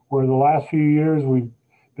where the last few years we've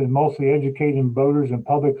been mostly educating boaters and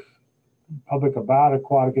public about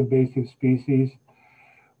aquatic invasive species.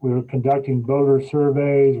 We're conducting boater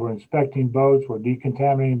surveys, we're inspecting boats, we're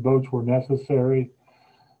decontaminating boats where necessary.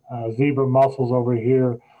 Zebra mussels over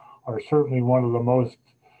here are certainly one of the most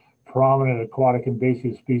prominent aquatic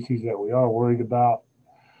invasive species that we are worried about.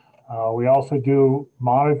 We also do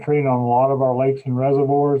monitoring on a lot of our lakes and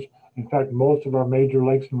reservoirs. In fact, most of our major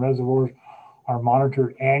lakes and reservoirs are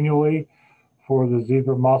monitored annually for the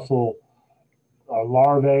zebra mussel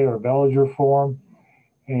larvae or veliger form.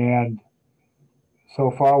 And so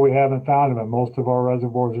far, we haven't found them in most of our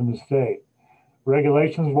reservoirs in the state.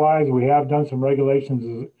 Regulations-wise, we have done some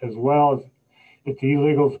regulations as well. It's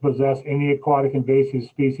illegal to possess any aquatic invasive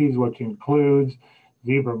species, which includes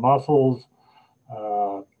zebra mussels,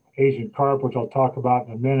 Asian carp, which I'll talk about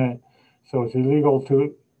in a minute. So it's illegal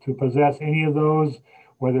to possess any of those,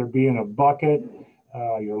 whether it be in a bucket,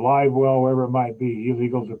 your live well, wherever it might be,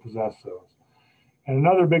 illegal to possess those. And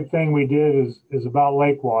another big thing we did is about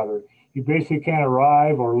lake water. You basically can't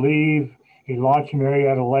arrive or leave a launching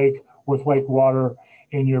area at a lake with lake water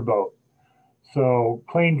in your boat. So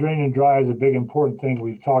clean, drain, and dry is a big important thing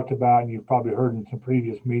we've talked about, and you've probably heard in some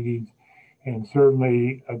previous meetings, and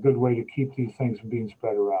certainly a good way to keep these things from being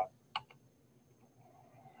spread around.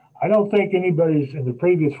 I don't think anybody's in the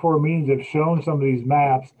previous 4 meetings have shown some of these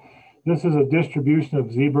maps. This is a distribution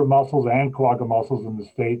of zebra mussels and quagga mussels in the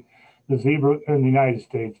state. The zebra in the United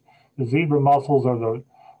States. The zebra mussels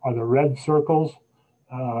are the red circles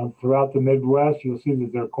throughout the Midwest. You'll see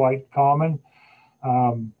that they're quite common.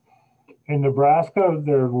 In Nebraska,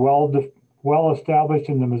 they're well established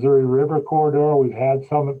in the Missouri River corridor. We've had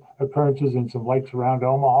some occurrences in some lakes around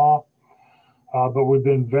Omaha, but we've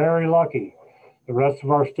been very lucky. The rest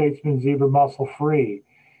of our state's been zebra mussel free,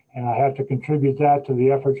 and I have to contribute that to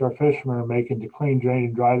the efforts our fishermen are making to clean, drain,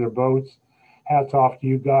 and dry their boats. Hats off to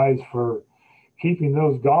you guys for keeping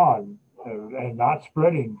those gone and not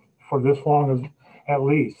spreading for this long at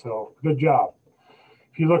least. So good job.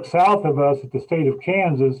 If you look south of us at the state of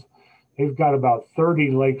Kansas, they've got about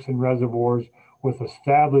 30 lakes and reservoirs with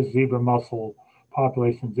established zebra mussel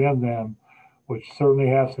populations in them, which certainly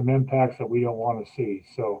have some impacts that we don't want to see.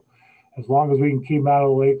 So as long as we can keep them out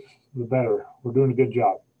of the lakes, the better. We're doing a good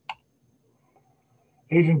job.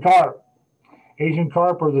 Asian carp. Asian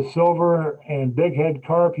carp are the silver and big head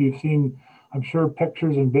carp. You've seen, I'm sure,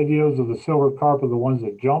 pictures and videos of the silver carp are the ones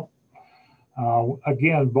that jump.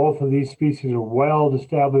 Again, both of these species are well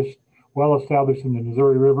established in the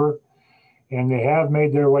Missouri River. and they have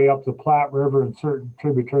made their way up the Platte River and certain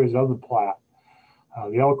tributaries of the Platte.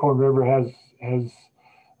 The Elkhorn River has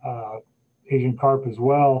Asian carp as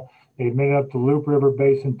well. They've made it up the Loup River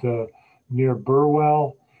Basin to near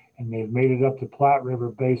Burwell, and they've made it up the Platte River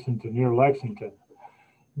Basin to near Lexington.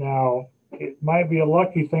 Now, it might be a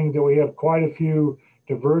lucky thing that we have quite a few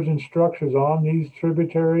diversion structures on these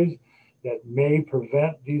tributaries that may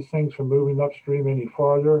prevent these things from moving upstream any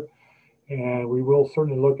farther. And we will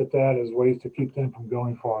certainly look at that as ways to keep them from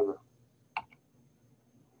going farther.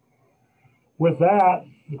 With that,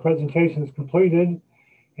 the presentation is completed,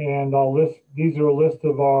 and these are a list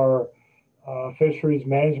of our fisheries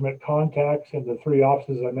management contacts in the 3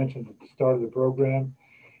 offices I mentioned at the start of the program,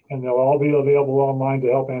 and they'll all be available online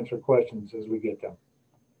to help answer questions as we get them.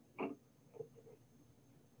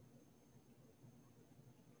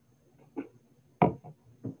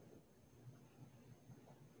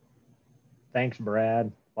 Thanks,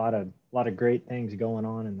 Brad. A lot of great things going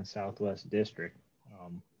on in the Southwest District.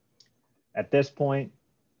 At this point,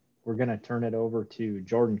 we're going to turn it over to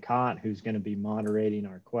Jordan Cott, who's going to be moderating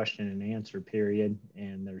our question and answer period.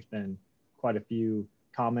 And there's been quite a few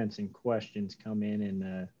comments and questions come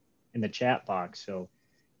in the chat box. So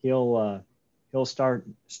he'll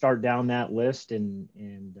start down that list and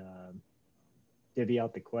divvy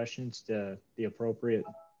out the questions to the appropriate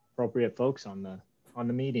folks on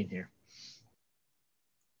the meeting here.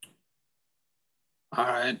 All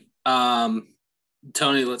right,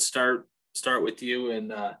 Tony, let's start with you,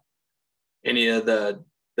 and any of the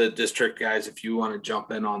district guys, if you want to jump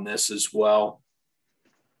in on this as well.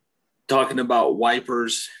 Talking about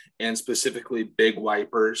wipers and specifically big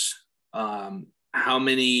wipers, how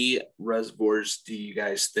many reservoirs do you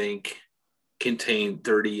guys think contain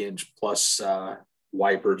 30-inch plus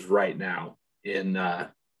wipers right now in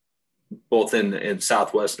both in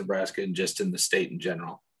Southwest Nebraska and just in the state in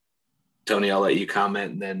general? Tony, I'll let you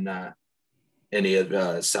comment, and then any of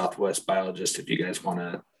the Southwest biologists, if you guys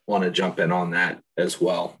want to jump in on that as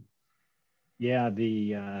well. Yeah,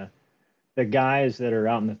 the guys that are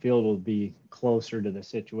out in the field will be closer to the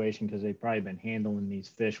situation because they've probably been handling these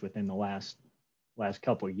fish within the last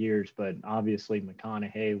couple of years. But obviously,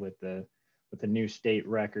 McConaughey with the new state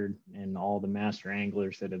record and all the master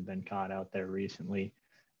anglers that have been caught out there recently,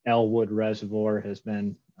 Elwood Reservoir has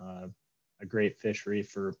been a great fishery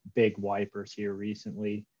for big wipers here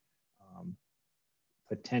recently.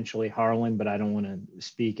 Potentially Harlan, but I don't want to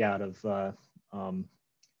speak out of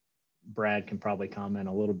Brad can probably comment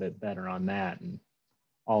a little bit better on that, and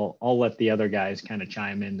I'll let the other guys kind of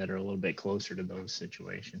chime in that are a little bit closer to those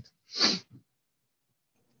situations.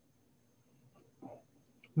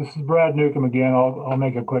 This is Brad Newcomb again. I'll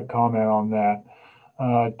make a quick comment on that.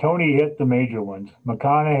 Tony hit the major ones.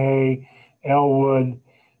 McConaughey, Elwood,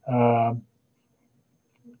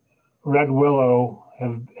 Red Willow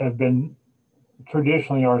have been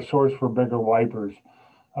traditionally our source for bigger wipers.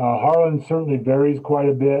 Harlan certainly varies quite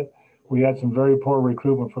a bit. We had some very poor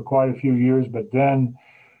recruitment for quite a few years, but then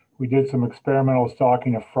we did some experimental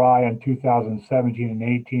stocking of fry in 2017 and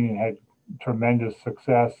 18 and had tremendous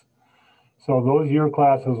success. So those year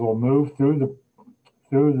classes will move through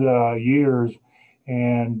the years,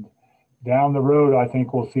 and down the road, I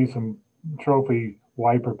think we'll see some trophy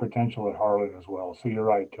wiper potential at Harlan as well. So you're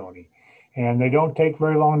right, Tony. And they don't take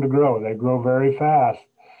very long to grow. They grow very fast.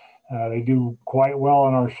 They do quite well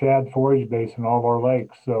in our shad forage base in all of our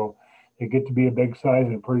lakes. So they get to be a big size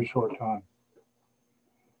in a pretty short time.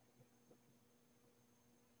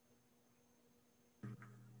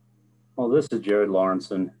 Well, this is Jared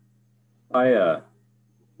Lawrenson. In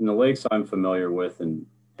the lakes I'm familiar with in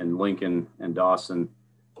Lincoln and Dawson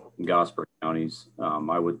and Gosper counties,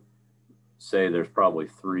 I would say there's probably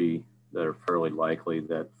 3 that are fairly likely.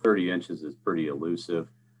 That 30 inches is pretty elusive.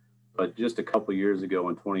 But just a couple of years ago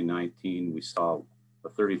in 2019, we saw a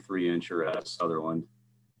 33-incher at Sutherland.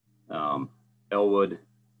 Elwood,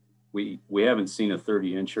 we haven't seen a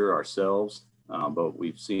 30-incher ourselves, but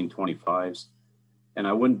we've seen 25s. And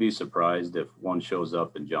I wouldn't be surprised if one shows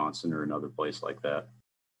up in Johnson or another place like that.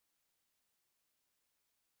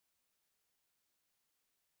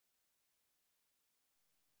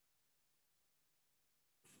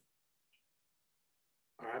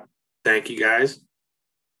 All right. Thank you, guys.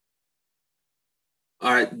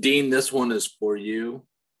 All right, Dean, this one is for you.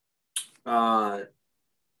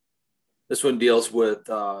 This one deals with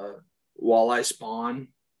walleye spawn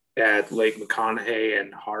at Lake McConaughey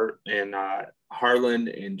and Harlan,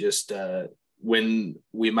 and just when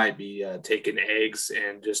we might be taking eggs,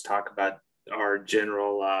 and just talk about our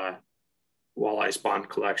general walleye spawn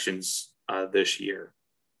collections this year.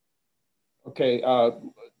 Okay,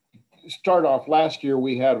 start off, last year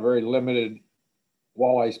we had a very limited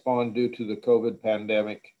walleye spawn due to the COVID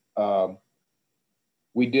pandemic.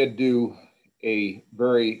 We did do a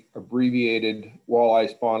very abbreviated walleye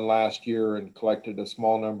spawn last year and collected a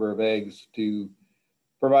small number of eggs to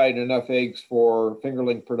provide enough eggs for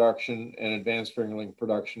fingerling production and advanced fingerling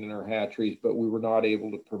production in our hatcheries, but we were not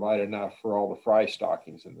able to provide enough for all the fry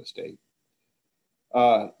stockings in the state.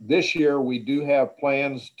 This year, we do have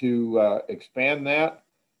plans to expand that.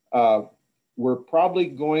 We're probably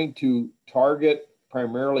going to target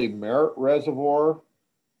primarily Merritt Reservoir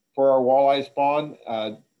for our walleye spawn.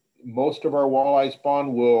 Most of our walleye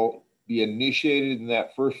spawn will be initiated in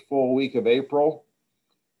that first full week of April.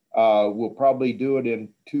 We'll probably do it in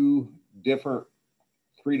 2 different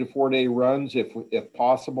 3 to 4 day runs if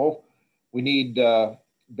possible. We need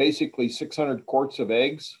basically 600 quarts of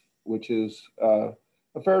eggs, which is a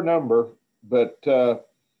fair number, but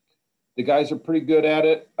the guys are pretty good at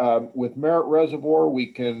it. With Merritt Reservoir, we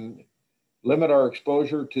can limit our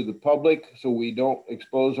exposure to the public so we don't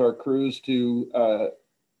expose our crews to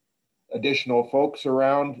additional folks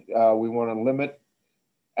around. We want to limit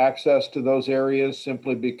access to those areas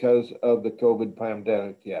simply because of the COVID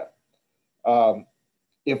pandemic yet.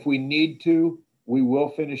 If we need to, we will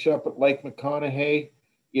finish up at Lake McConaughey.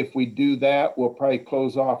 If we do that, we'll probably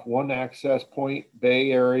close off one access point,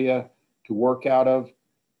 bay area, to work out of,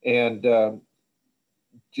 and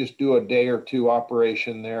just do a day or 2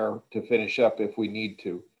 operation there to finish up if we need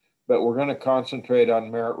to. But we're going to concentrate on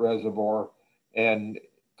Merritt Reservoir and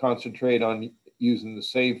concentrate on using the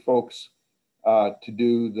same folks to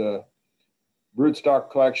do the broodstock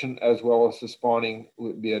collection as well as the spawning.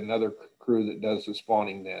 Would be another crew that does the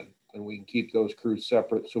spawning then, and we can keep those crews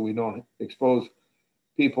separate so we don't expose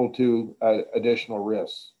people to additional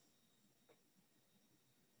risks.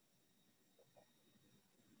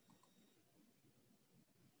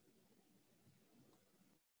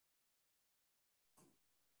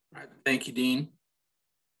 All right, thank you, Dean.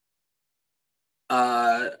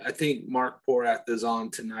 I think Mark Porath is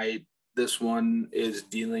on tonight. This one is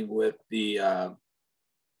dealing with the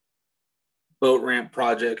boat ramp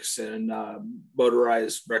projects and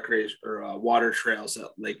motorized recreation or water trails at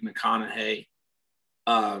Lake McConaughey.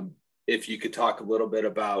 If you could talk a little bit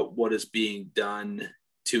about what is being done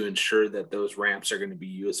to ensure that those ramps are going to be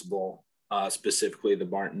usable, specifically the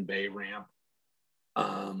Martin Bay ramp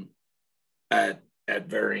at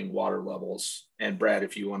varying water levels. And Brad,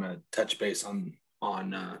 if you want to touch base on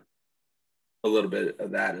a little bit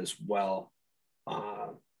of that as well.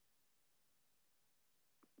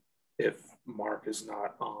 If Mark is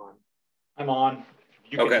not on. I'm on.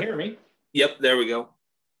 You Okay. can hear me. Yep, there we go.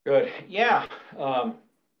 Good. Yeah.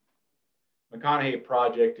 McConaughey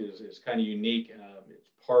project is kind of unique. It's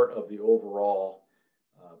part of the overall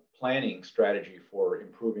planning strategy for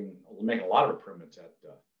improving, making a lot of improvements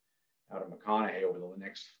out of McConaughey over the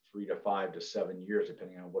next 3 to 5 to 7 years,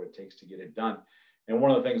 depending on what it takes to get it done. And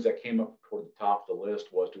one of the things that came up toward the top of the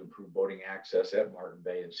list was to improve boating access at Martin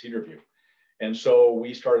Bay and Cedarview. And so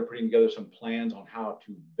we started putting together some plans on how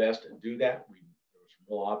to best do that. There were some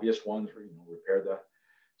real obvious ones, repair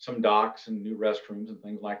some docks and new restrooms and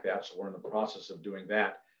things like that. So we're in the process of doing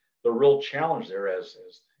that. The real challenge there, as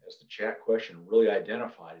the chat question really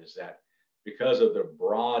identified, is that because of the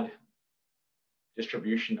broad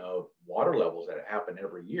distribution of water levels that happen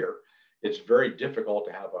every year, it's very difficult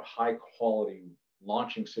to have a high quality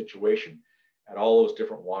launching situation at all those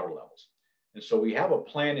different water levels. And so we have a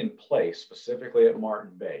plan in place specifically at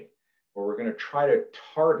Martin Bay, where we're going to try to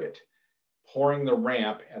target pouring the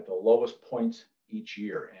ramp at the lowest points each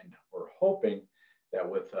year. And we're hoping that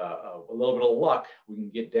with a little bit of luck, we can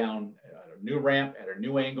get down a new ramp at a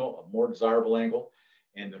new angle, a more desirable angle,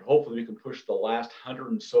 and then hopefully we can push the last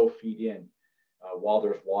 100 and so feet in while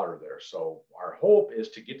there's water there. So our hope is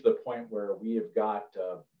to get to the point where we have got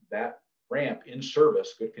that ramp in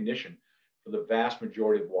service, good condition, for the vast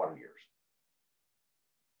majority of water years.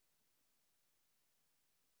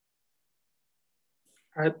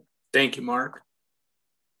 All right. Thank you, Mark.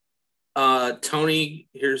 Tony,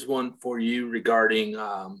 here's one for you regarding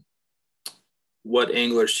what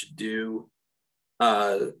anglers should do,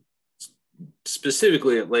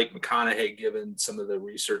 specifically at Lake McConaughey, given some of the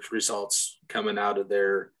research results coming out of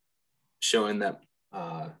there showing that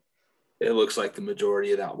it looks like the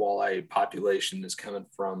majority of that walleye population is coming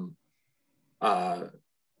from our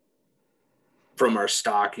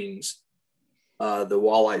stockings. The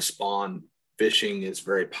walleye spawn fishing is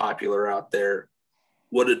very popular out there.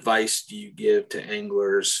 What advice do you give to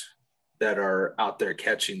anglers that are out there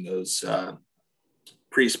catching those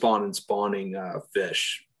pre-spawn and spawning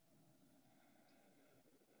fish?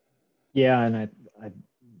 Yeah, and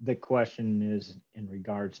the question is in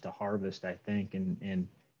regards to harvest, I think, and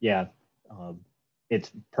yeah,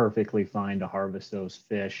 it's perfectly fine to harvest those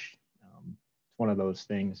fish. It's one of those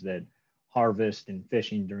things that harvest and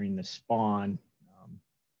fishing during the spawn,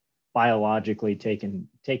 biologically taking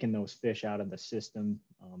those fish out of the system.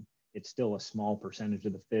 It's still a small percentage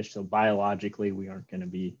of the fish, so biologically we aren't going to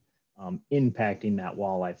be impacting that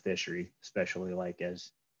walleye fishery, especially like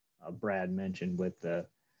as Brad mentioned with the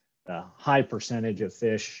high percentage of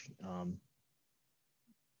fish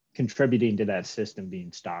contributing to that system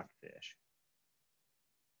being stocked fish.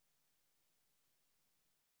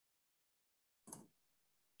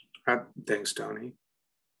 Thanks, Tony.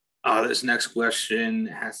 This next question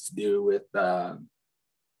has to do with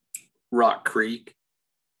Rock Creek.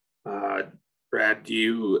 Brad, do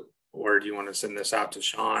you want to send this out to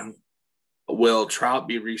Sean? Will trout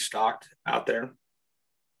be restocked out there?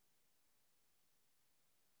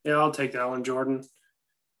 Yeah, I'll take that one, Jordan.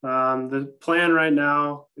 The plan right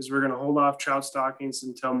now is we're going to hold off trout stockings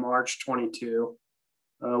until March 22.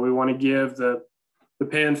 We want to give the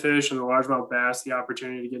panfish and the largemouth bass the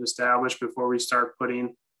opportunity to get established before we start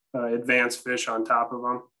putting advanced fish on top of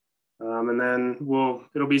them. And then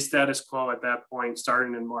it'll be status quo at that point,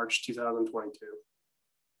 starting in March 2022.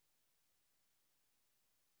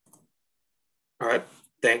 All right,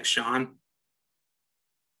 thanks, Sean.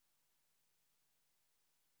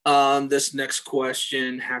 This next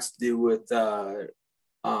question has to do with the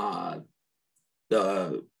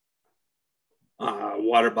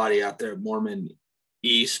water body out there, Mormon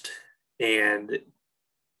East, and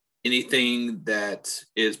anything that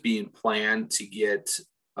is being planned to get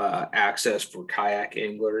access for kayak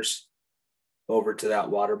anglers over to that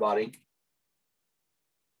water body.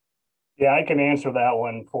 Yeah, I can answer that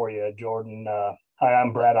one for you, Jordan. Hi,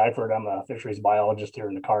 I'm Brad Eifert. I'm a fisheries biologist here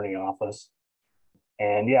in the Kearney office.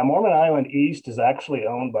 And yeah, Mormon Island East is actually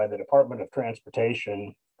owned by the Department of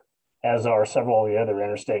Transportation, as are several of the other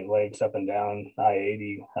interstate lakes up and down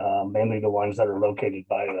I-80, mainly the ones that are located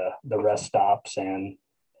by the rest stops and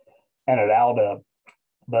at Alda.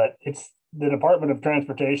 But it's the Department of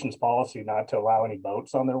Transportation's policy not to allow any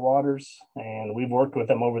boats on their waters. And we've worked with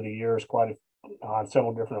them over the years on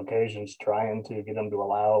several different occasions, trying to get them to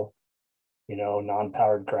allow,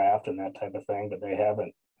 non-powered craft and that type of thing, but they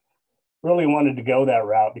haven't really wanted to go that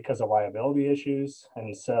route because of liability issues.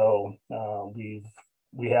 And so we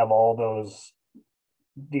have all those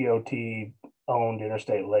DOT owned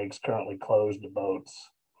interstate lakes currently closed to boats.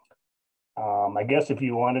 I guess if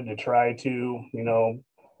you wanted to try to,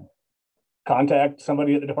 contact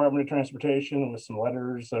somebody at the Department of Transportation with some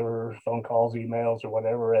letters or phone calls, emails, or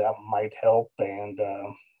whatever, that might help. And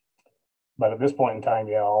but at this point in time,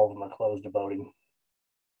 yeah, all of them are closed to boating.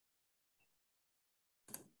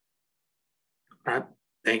 All right.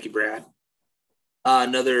 Thank you, Brad.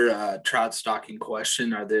 Another trout stocking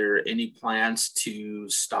question. Are there any plans to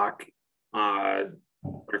stock or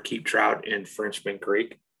keep trout in Frenchman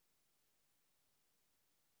Creek?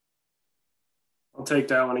 I'll take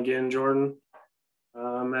that one again, Jordan.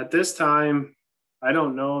 At this time, I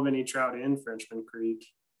don't know of any trout in Frenchman Creek.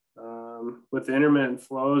 With the intermittent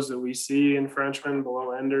flows that we see in Frenchman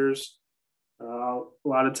below Enders, a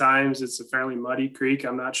lot of times it's a fairly muddy creek.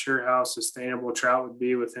 I'm not sure how sustainable trout would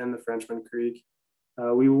be within the Frenchman Creek.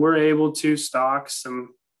 We were able to stock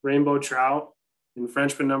some rainbow trout in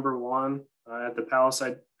Frenchman number 1 at the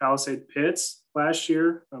Palisade pits last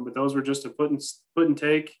year, but those were just a put and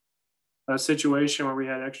take situation where we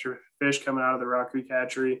had extra fish coming out of the Rock Creek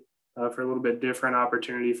hatchery for a little bit different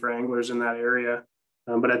opportunity for anglers in that area.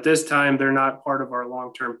 But at this time, they're not part of our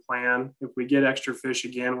long-term plan. If we get extra fish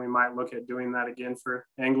again, we might look at doing that again for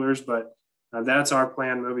anglers, but that's our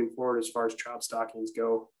plan moving forward as far as trout stockings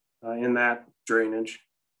go in that drainage.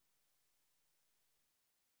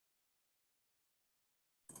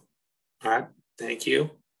 All right, thank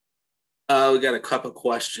you. We got a couple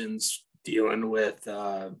questions dealing with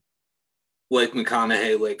Lake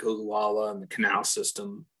McConaughey, Lake Ogallala, and the canal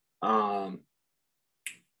system.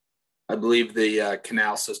 I believe the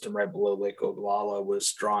canal system right below Lake Ogallala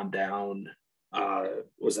was drawn down,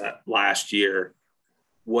 was that last year?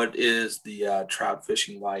 What is the trout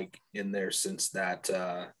fishing like in there since that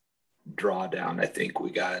drawdown? I think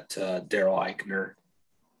we got Daryl Eichner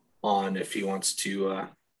on if he wants to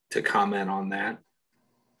comment on that.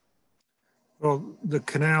 Well, the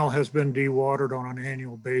canal has been dewatered on an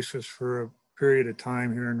annual basis for a period of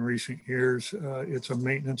time here in recent years. It's a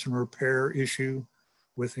maintenance and repair issue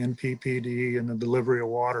with NPPD and the delivery of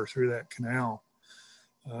water through that canal.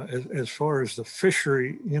 As far as the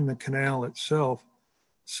fishery in the canal itself,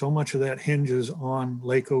 so much of that hinges on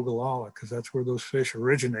Lake Ogallala because that's where those fish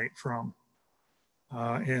originate from.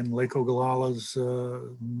 And Lake Ogallala's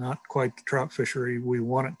not quite the trout fishery we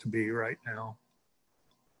want it to be right now.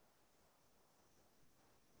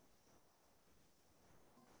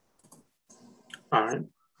 All right.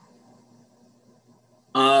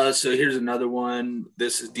 So here's another one.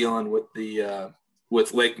 This is dealing with the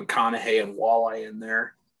with Lake McConaughey and walleye in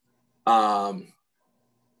there. Kind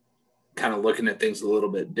of looking at things a little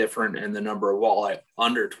bit different, and the number of walleye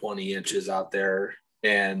under 20 inches out there,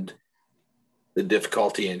 and the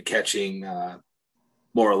difficulty in catching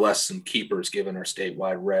more or less some keepers given our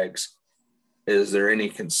statewide regs. Is there any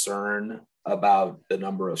concern about the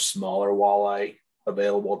number of smaller walleye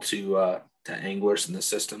available to anglers in the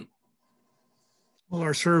system? Well,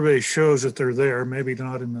 our survey shows that they're there, maybe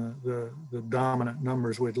not in the dominant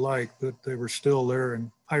numbers we'd like, but they were still there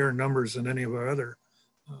in higher numbers than any of our other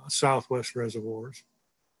Southwest reservoirs.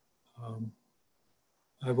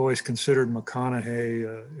 I've always considered McConaughey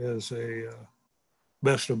as a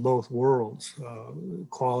best of both worlds,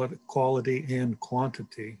 quality and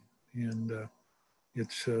quantity. And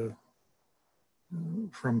it's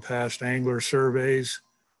from past angler surveys,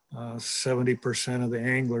 70% of the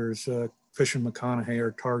anglers fishing McConaughey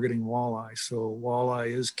are targeting walleye. So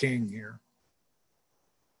walleye is king here.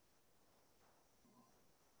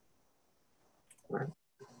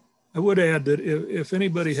 I would add that if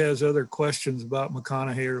anybody has other questions about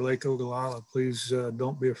McConaughey or Lake Ogallala, please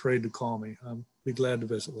don't be afraid to call me. I'll be glad to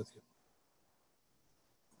visit with you.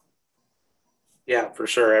 Yeah, for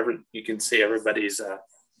sure. You can see everybody's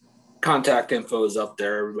contact info is up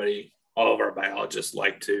there. Everybody, all of our biologists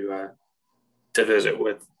like to visit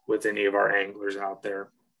with any of our anglers out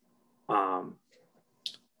there.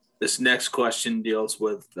 This next question deals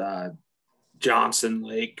with Johnson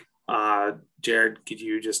Lake. Jared, could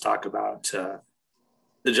you just talk about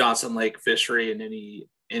the Johnson Lake fishery and any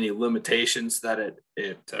limitations that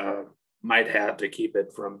it might have to keep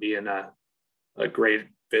it from being a great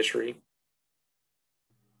fishery?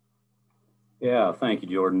 Yeah, thank you,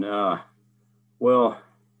 Jordan. Well,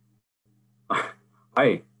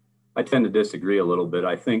 I tend to disagree a little bit.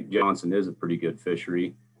 I think Johnson is a pretty good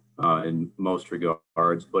fishery in most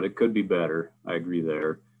regards, but it could be better. I agree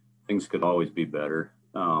there. Things could always be better.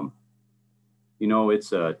 You know,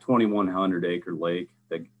 it's a 2,100 acre lake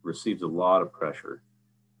that receives a lot of pressure.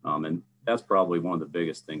 And that's probably one of the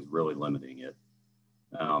biggest things really limiting it.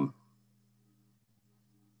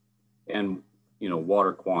 And, you know,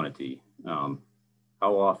 water quantity. How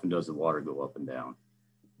often does the water go up and down,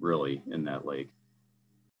 really, in that lake?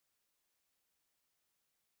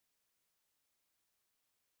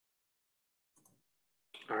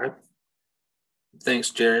 All right. Thanks,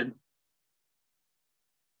 Jared.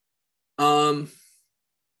 I'm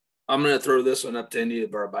going to throw this one up to any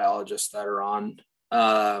of our biologists that are on.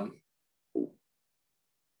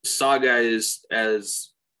 Sawguys,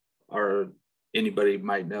 anybody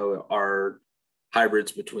might know, are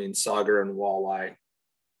hybrids between sauger and walleye.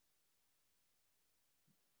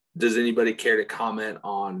 Does anybody care to comment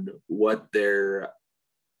on what their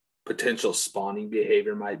potential spawning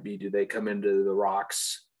behavior might be? Do they come into the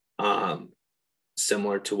rocks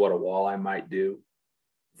similar to what a walleye might do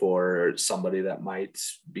for somebody that might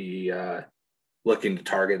be looking to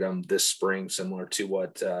target them this spring, similar to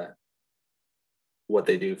what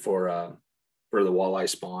they do for the walleye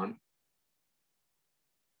spawn?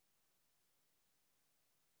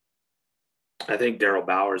 I think Daryl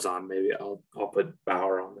Bauer's on. Maybe I'll put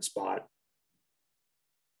Bauer on the spot.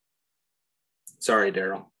 Sorry,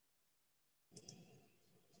 Daryl.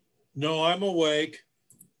 No, I'm awake.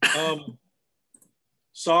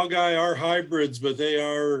 Sawguy are hybrids, but they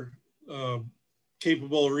are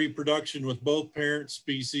capable of reproduction with both parent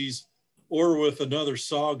species or with another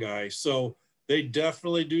sawguy. So they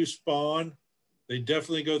definitely do spawn. They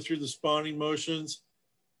definitely go through the spawning motions.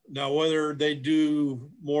 Now, whether they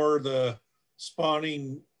do more of the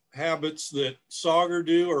spawning habits that sauger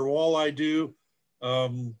do or walleye do,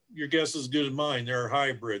 your guess is as good as mine. They're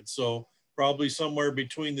hybrids. So probably somewhere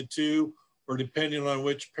between the two, or depending on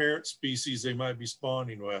which parent species they might be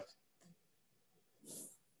spawning with.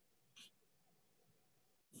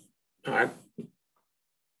 All right.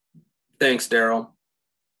 Thanks, Daryl.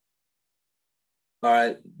 All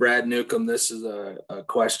right, Brad Newcomb, this is a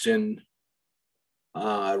question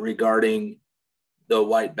regarding the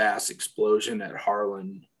white bass explosion at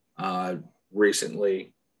Harlan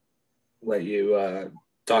recently. Let you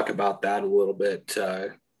talk about that a little bit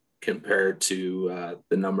compared to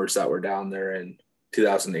the numbers that were down there in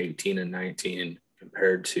 2018 and 19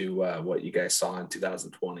 compared to what you guys saw in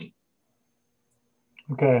 2020.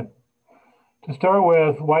 Okay. To start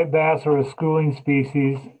with, white bass are a schooling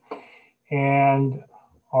species, and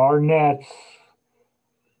our nets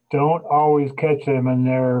don't always catch them in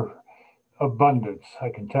their abundance. I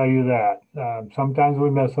can tell you that. Sometimes we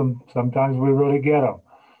miss them. Sometimes we really get them.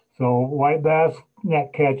 So white bass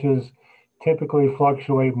net catches typically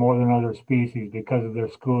fluctuate more than other species because of their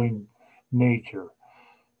schooling nature.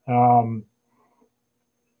 The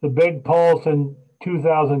big pulse in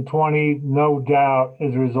 2020, no doubt,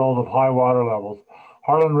 is a result of high water levels.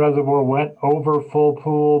 Harlan Reservoir went over full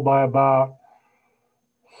pool by about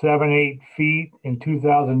 7-8 feet in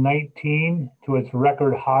 2019 to its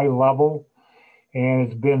record high level, and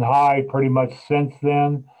it's been high pretty much since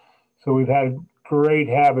then. So we've had great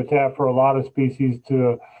habitat for a lot of species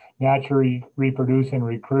to naturally reproduce and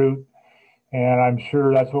recruit. And I'm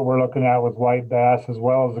sure that's what we're looking at with white bass as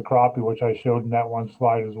well as the crappie, which I showed in that one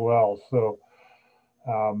slide as well. So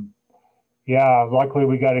yeah, luckily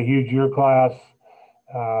we got a huge year class.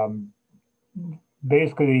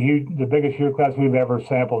 Basically the biggest year class we've ever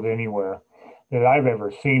sampled anywhere that I've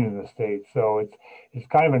ever seen in the state. So it's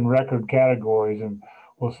kind of in record categories, and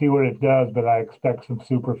we'll see what it does, but I expect some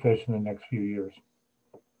super fish in the next few years.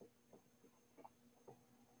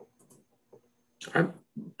 All right.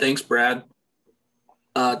 Thanks, Brad.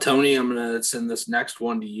 Tony, I'm going to send this next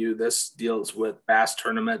one to you. This deals with bass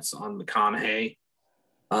tournaments on McConaughey.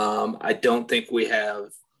 I don't think we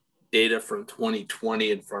have data from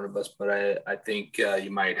 2020 in front of us, but I think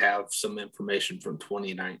you might have some information from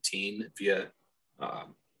 2019 if you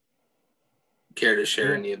care to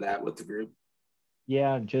share any of that with the group.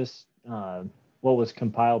 Yeah, just what was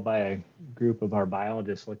compiled by a group of our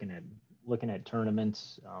biologists looking at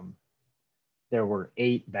tournaments. There were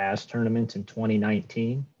 8 bass tournaments in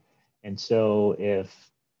 2019, and so if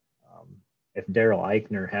Daryl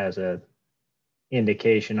Eichner has a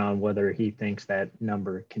indication on whether he thinks that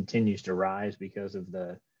number continues to rise because of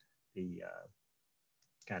the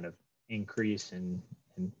kind of increase in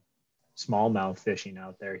smallmouth fishing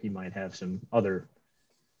out there, he might have some other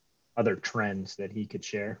trends that he could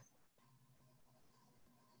share.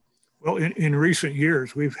 Well, in recent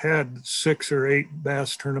years, we've had 6 or 8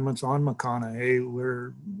 bass tournaments on McConaughey,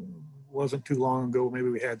 where wasn't too long ago, maybe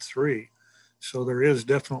we had 3. So there is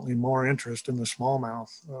definitely more interest in the smallmouth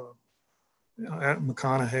at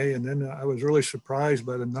McConaughey. And then I was really surprised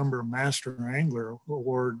by the number of Master Angler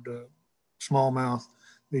Award smallmouth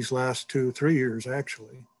these last 2-3 years,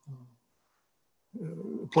 actually.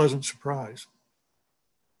 A pleasant surprise.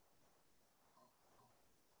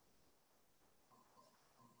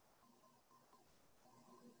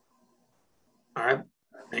 All right.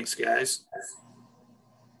 Thanks, guys.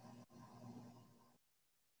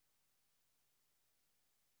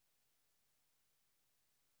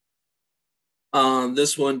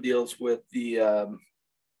 This one deals with the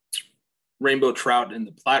rainbow trout in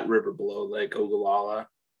the Platte River below Lake Ogallala.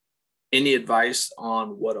 Any advice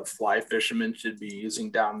on what a fly fisherman should be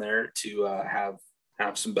using down there to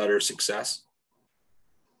have some better success?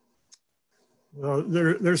 Well,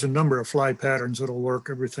 there's a number of fly patterns that'll work,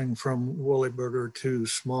 everything from woolly booger to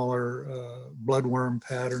smaller bloodworm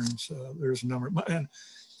patterns. There's a number,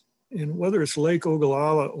 and whether it's Lake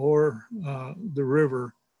Ogallala or the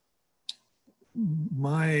river,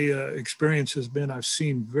 my experience has been I've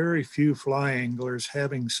seen very few fly anglers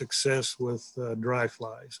having success with dry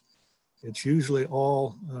flies. It's usually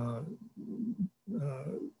all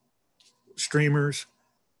streamers,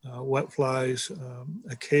 wet flies.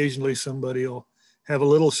 Occasionally somebody will have a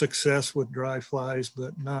little success with dry flies,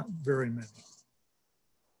 but not very many.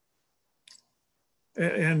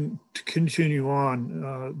 And to continue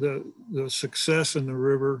on, the success in the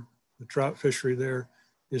river, the trout fishery there,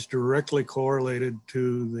 is directly correlated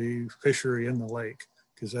to the fishery in the lake,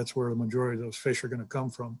 because that's where the majority of those fish are going to come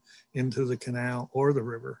from, into the canal or the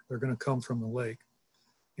river. They're going to come from the lake.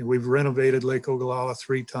 And we've renovated Lake Ogallala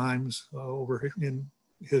 3 times over in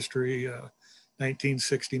history,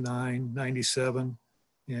 1969, 97,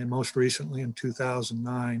 and most recently in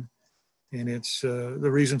 2009. And it's the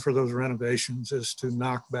reason for those renovations is to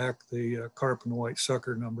knock back the carp and white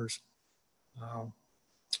sucker numbers.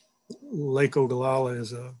 Lake Ogallala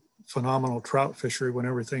is a phenomenal trout fishery when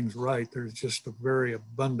everything's right. There's just a very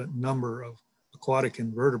abundant number of aquatic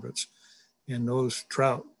invertebrates, and those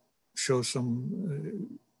trout show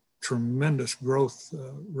some tremendous growth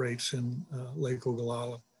rates in Lake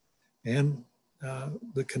Ogallala and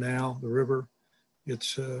the canal, the river.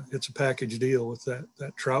 It's a package deal with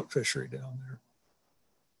that trout fishery down there.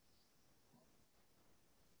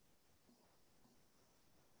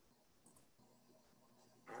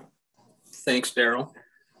 Thanks, Daryl.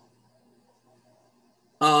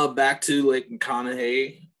 Back to Lake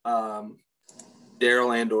McConaughey.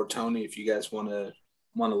 Daryl and/or Tony, if you guys want to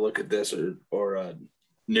look at this, or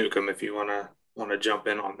Newcomb, if you want to want to jump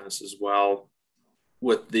in on this as well.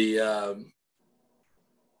 With the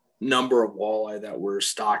number of walleye that we're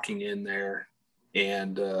stocking in there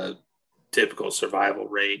and typical survival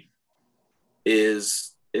rate,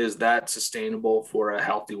 is that sustainable for a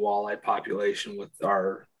healthy walleye population with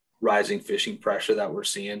our rising fishing pressure that we're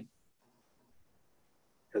seeing?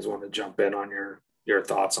 You guys want to jump in on your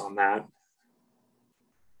thoughts on that?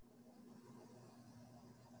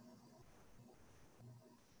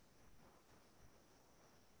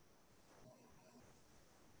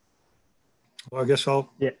 Well, I guess I'll.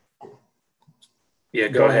 Yeah,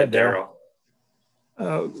 go ahead, Daryl.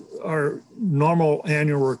 Our normal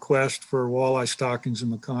annual request for walleye stockings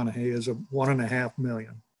in McConaughey is 1.5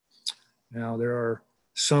 million. Now, there are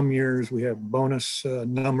some years we have bonus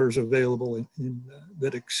numbers available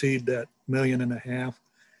that exceed that 1.5 million.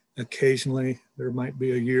 Occasionally, there might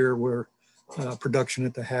be a year where production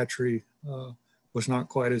at the hatchery was not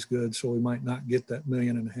quite as good, so we might not get that 1.5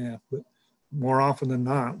 million. But more often than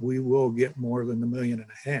not, we will get more than the 1.5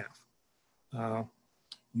 million.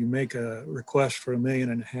 You make a request for 1.5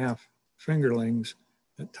 million fingerlings,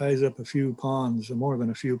 that ties up a few ponds, more than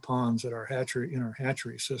a few ponds at our hatchery, in our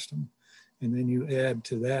hatchery system. And then you add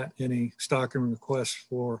to that any stocking requests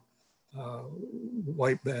for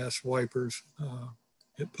white bass, wipers.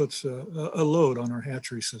 It puts a load on our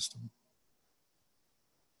hatchery system.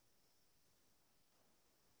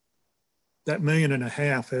 That 1.5 million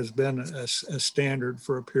has been a standard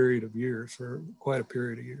for a period of years, for quite a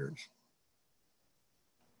period of years.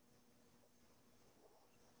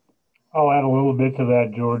 I'll add a little bit to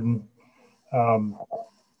that, Jordan.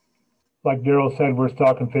 Like Daryl said, we're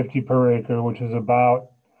stocking 50 per acre, which is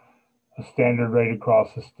about a standard rate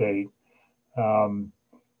across the state.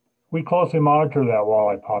 We closely monitor that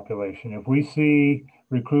walleye population. If we see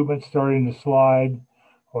recruitment starting to slide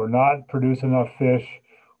or not produce enough fish,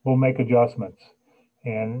 we'll make adjustments.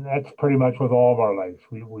 And that's pretty much with all of our lakes.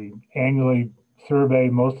 We annually survey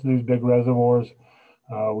most of these big reservoirs.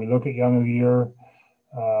 We look at young of the year,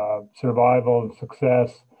 survival and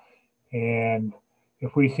success. And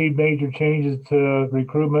if we see major changes to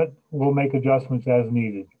recruitment, we'll make adjustments as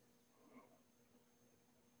needed.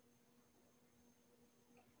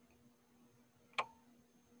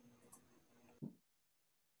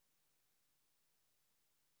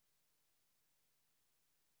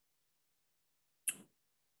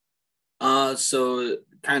 So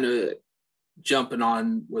kind of jumping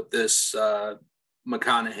on with this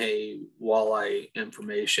McConaughey walleye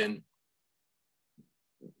information,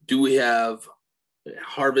 do we have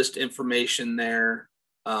harvest information there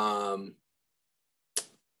to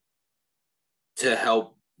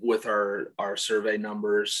help with our survey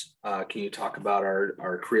numbers? Can you talk about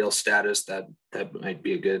our creel status? That might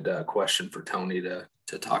be a good question for Tony to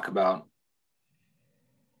talk about.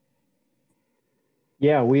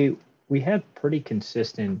 Yeah, we have pretty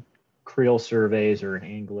consistent creel surveys or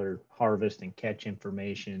angler harvest and catch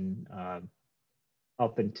information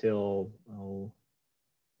up until,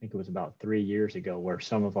 I think it was about 3 years ago, where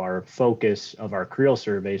some of our focus of our creel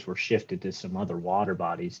surveys were shifted to some other water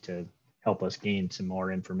bodies to help us gain some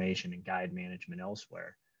more information and guide management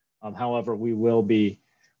elsewhere. However, we will be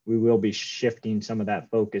shifting some of that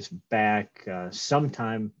focus back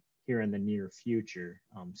sometime here in the near future.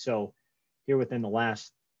 So here within the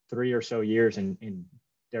last 3 or so years, and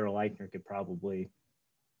Daryl Eichner could probably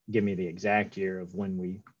give me the exact year of when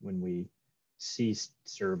we ceased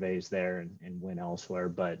surveys there and went elsewhere,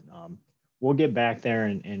 but we'll get back there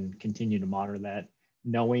and continue to monitor that,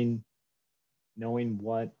 knowing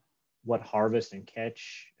what harvest and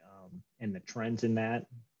catch and the trends in that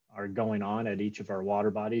are going on at each of our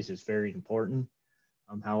water bodies is very important.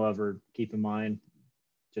 However, keep in mind,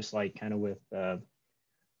 just like kind of with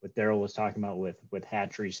what Daryl was talking about with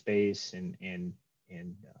hatchery space and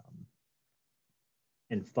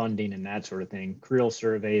funding and that sort of thing, creel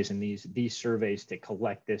surveys and these surveys to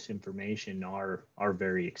collect this information are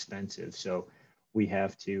very expensive. So we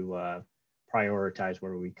have to prioritize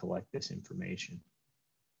where we collect this information.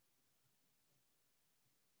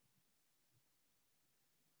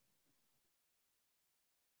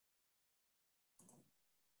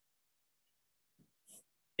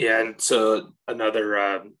 Yeah, and so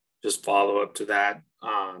another just follow up to that,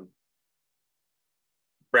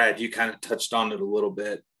 Brad, you kind of touched on it a little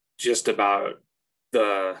bit, just about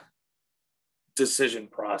the decision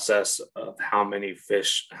process of how many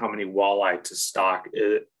fish, how many walleye to stock.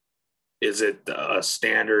 Is it a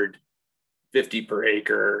standard 50 per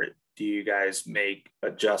acre? Do you guys make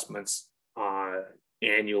adjustments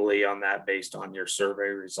annually on that based on your survey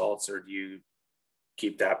results, or do you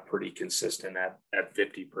keep that pretty consistent at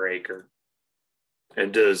 50 per acre?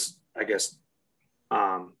 And does, I guess,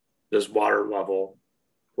 does water level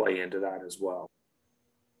play into that as well?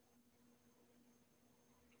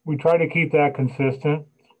 We try to keep that consistent.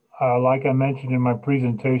 Like I mentioned in my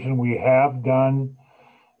presentation, we have done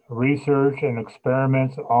research and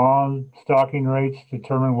experiments on stocking rates to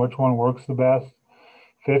determine which one works the best.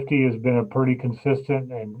 50 has been a pretty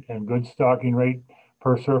consistent and good stocking rate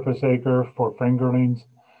per surface acre for fingerlings.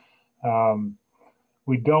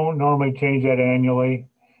 We don't normally change that annually.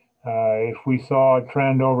 If we saw a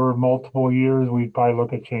trend over multiple years, we'd probably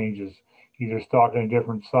look at changes, either stocking a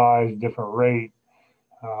different size, different rate.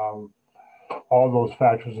 All those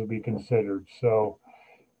factors would be considered. So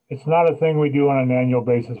it's not a thing we do on an annual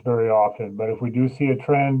basis very often, but if we do see a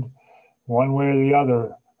trend one way or the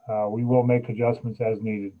other, we will make adjustments as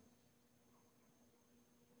needed.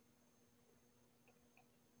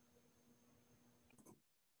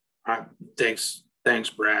 All right, thanks,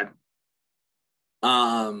 Brad.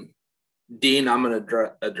 Dean, I'm going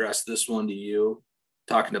to address this one to you,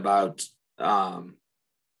 talking about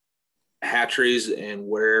hatcheries and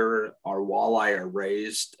where our walleye are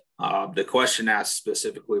raised. The question asked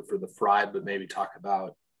specifically for the fry, but maybe talk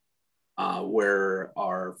about where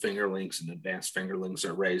our fingerlings and advanced fingerlings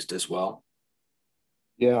are raised as well.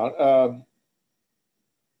 Yeah, our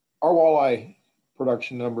walleye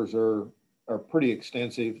production numbers are pretty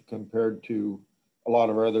extensive compared to a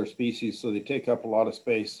lot of our other species, so they take up a lot of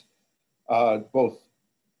space, both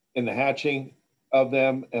in the hatching of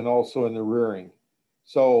them and also in the rearing.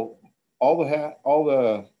 So all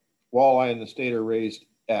the walleye in the state are raised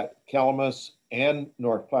at Calamus and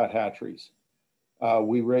North Platte hatcheries.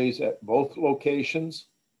 We raise at both locations,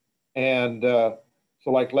 and so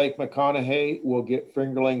like Lake McConaughey, we'll get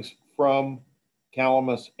fingerlings from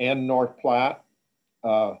Calamus and North Platte.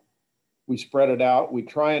 We spread it out. We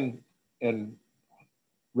try and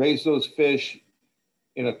raise those fish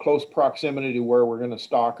in a close proximity to where we're going to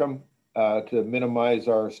stock them to minimize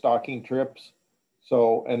our stocking trips.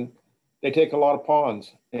 So, and they take a lot of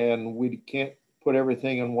ponds, and we can't put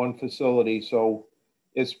everything in one facility, so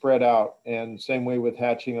it's spread out. And same way with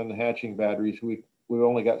hatching on the hatching batteries, we've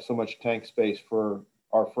only got so much tank space for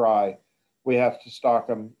our fry. We have to stock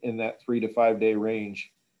them in that 3 to 5 day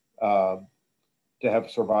range to have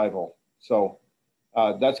survival. So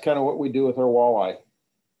that's kind of what we do with our walleye.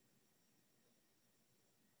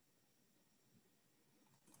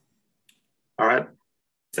 All right,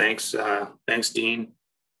 thanks, Dean.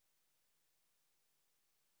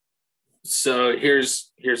 So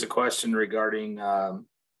here's a question regarding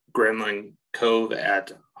Gremlin Cove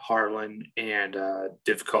at Harlan and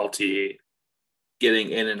difficulty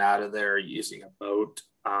getting in and out of there using a boat,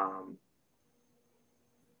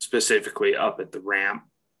 specifically up at the ramp.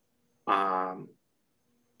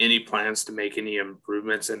 Any plans to make any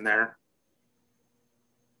improvements in there?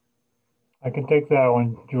 I can take that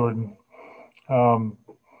one, Jordan.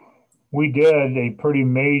 We did a pretty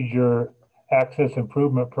major access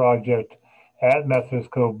improvement project at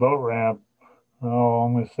Methodist Cove Boat Ramp,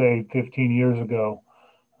 I'm going to say 15 years ago.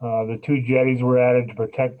 The 2 jetties were added to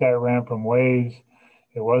protect that ramp from waves.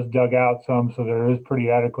 It was dug out some, so there is pretty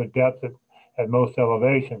adequate depth at most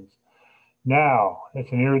elevations. Now,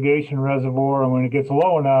 it's an irrigation reservoir, and when it gets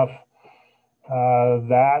low enough,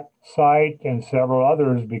 that site and several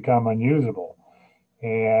others become unusable.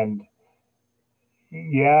 And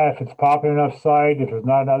yeah, if it's a popular enough site, if there's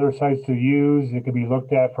not other sites to use, it could be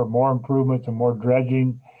looked at for more improvements and more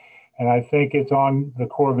dredging. And I think it's on the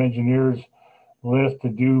Corps of Engineers list to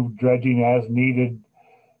do dredging as needed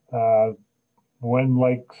when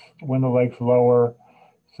the lake's lower.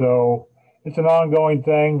 So it's an ongoing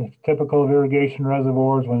thing. It's typical of irrigation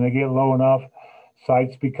reservoirs. When they get low enough,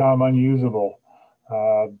 sites become unusable.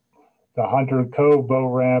 The Hunter Cove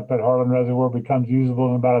boat ramp at Harlan Reservoir becomes usable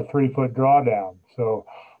in about a 3-foot drawdown. So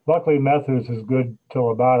luckily Methodist is good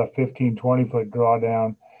till about a 15, 20-foot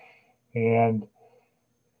drawdown. And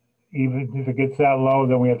even if it gets that low,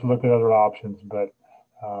 then we have to look at other options. But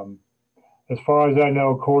as far as I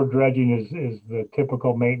know, core dredging is the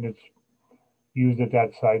typical maintenance used at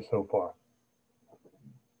that site so far.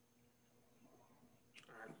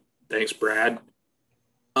 Thanks, Brad.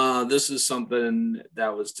 This is something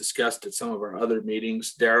that was discussed at some of our other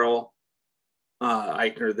meetings. Daryl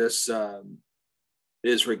Eichner, this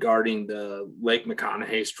is regarding the Lake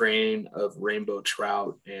McConaughey strain of rainbow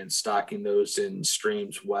trout and stocking those in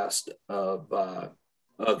streams west of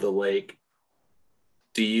the lake.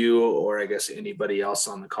 Do you, or I guess anybody else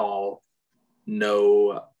on the call,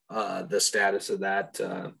 know the status of that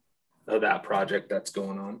project that's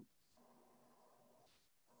going on?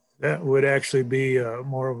 That would actually be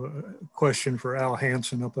more of a question for Al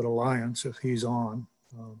Hansen up at Alliance if he's on.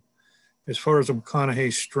 as far as the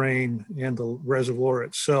McConaughey strain and the reservoir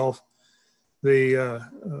itself, the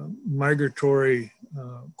migratory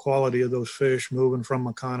quality of those fish moving from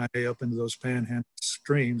McConaughey up into those panhandle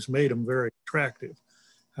streams made them very attractive.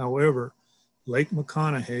 However, Lake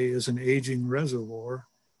McConaughey is an aging reservoir,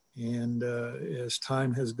 and as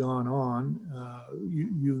time has gone on,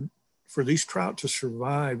 for these trout to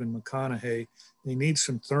survive in McConaughey, they need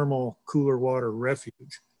some thermal cooler water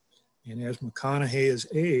refuge. And as McConaughey is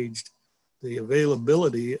aged, the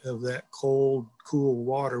availability of that cold, cool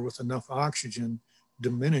water with enough oxygen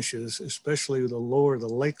diminishes, especially the lower the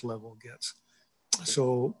lake level gets.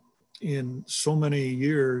 So in so many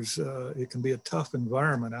years, it can be a tough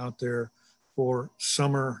environment out there for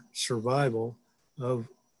summer survival of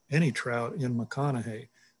any trout in McConaughey.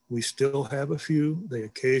 We still have a few. They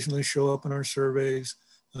occasionally show up in our surveys,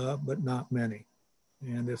 but not many.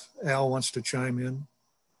 And if Al wants to chime in.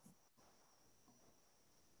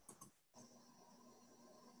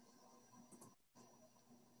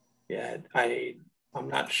 Yeah, I'm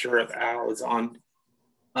not sure if Al is on.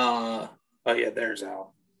 Oh yeah, there's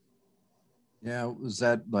Al. Yeah, was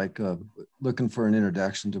that like looking for an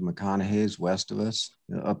introduction to McConaughey's west of us,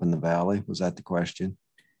 up in the valley? Was that the question?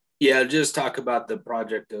 Yeah, just talk about the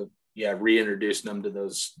project of reintroducing them to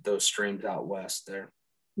those streams out west there.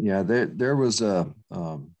 Yeah, there was a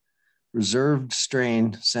reserved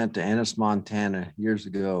strain sent to Ennis, Montana years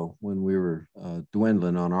ago when we were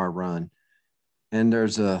dwindling on our run. And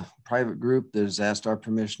there's a private group that has asked our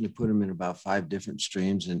permission to put them in about 5 different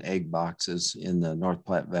streams in egg boxes in the North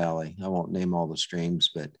Platte Valley. I won't name all the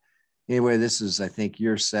streams, but anyway, this is, I think,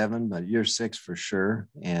 year 7, but year 6 for sure.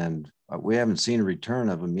 And we haven't seen a return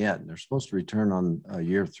of them yet. And they're supposed to return on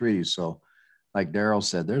year 3. So like Daryl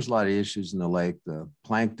said, there's a lot of issues in the lake. The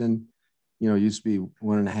plankton, used to be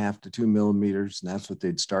 1.5 to 2 millimeters, and that's what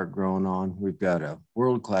they'd start growing on. We've got a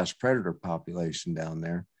world-class predator population down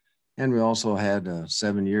there. And we also had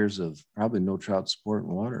 7 years of probably no trout support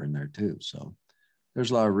and water in there too. So there's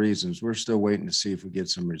a lot of reasons. We're still waiting to see if we get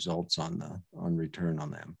some results on return on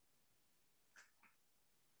them.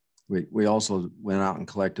 We also went out and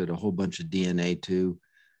collected a whole bunch of DNA too.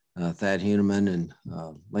 Thad Huneman and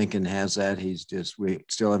Lincoln has that. We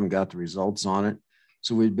still haven't got the results on it.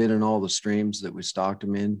 So we've been in all the streams that we stocked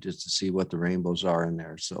them in just to see what the rainbows are in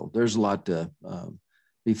there. So there's a lot to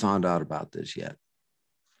be found out about this yet.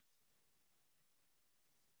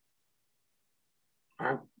 All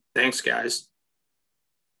right. Thanks, guys.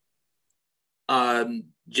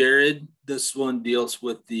 Jared, this one deals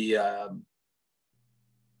with the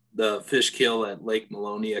fish kill at Lake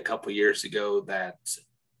Maloney a couple years ago that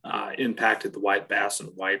impacted the white bass and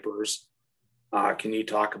wipers. Can you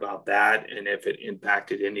talk about that and if it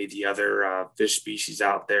impacted any of the other fish species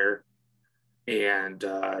out there? And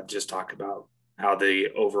just talk about how the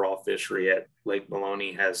overall fishery at Lake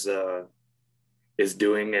Maloney is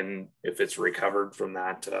doing and if it's recovered from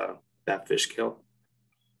that fish kill.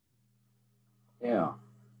 Yeah,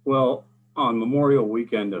 well, on Memorial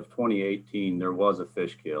Weekend of 2018, there was a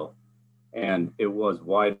fish kill and it was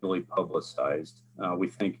widely publicized. We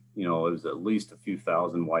think, it was at least a few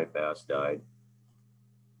thousand white bass died.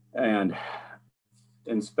 And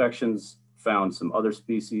inspections found some other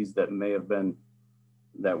species that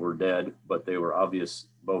were dead, but they were obvious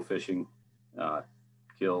bow fishing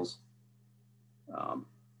kills.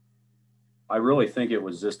 I really think it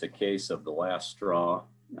was just a case of the last straw.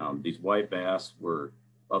 These white bass were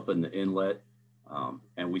up in the inlet,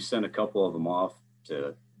 and we sent a couple of them off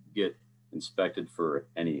to get inspected for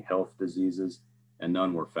any health diseases, and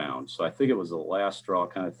none were found. So I think it was a last straw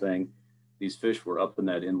kind of thing. These fish were up in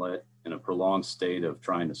that inlet in a prolonged state of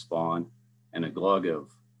trying to spawn, and a glug of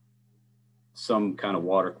some kind of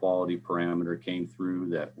water quality parameter came through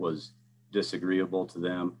that was disagreeable to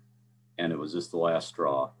them, and it was just the last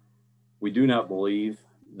straw. We do not believe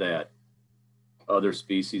that other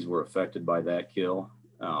species were affected by that kill.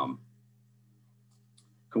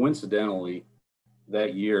 Coincidentally,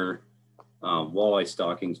 that year, walleye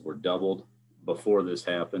stockings were doubled before this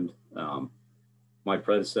happened. My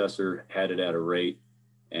predecessor had it at a rate,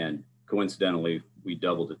 and coincidentally, we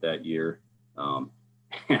doubled it that year.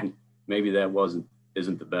 And maybe that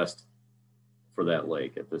isn't the best for that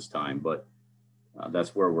lake at this time, but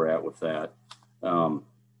that's where we're at with that.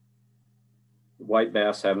 White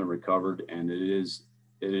bass haven't recovered, and it is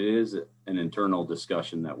an internal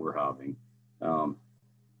discussion that we're having.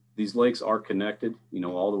 These lakes are connected,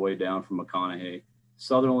 all the way down from McConaughey.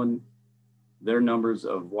 Sutherland, their numbers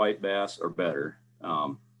of white bass are better.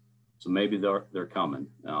 So maybe they're coming.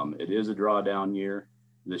 It is a drawdown year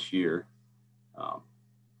this year.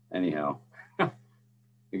 Anyhow,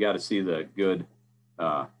 you got to see the good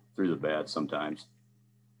through the bad sometimes.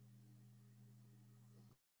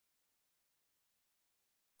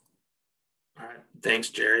 All right, thanks,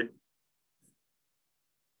 Jared.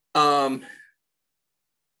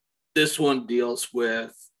 This one deals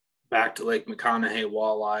with back to Lake McConaughey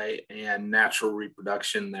walleye and natural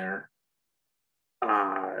reproduction there.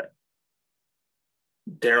 Daryl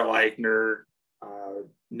Eichner,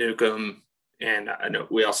 Newcomb, and I know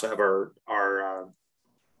we also have our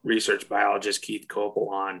research biologist Keith Copel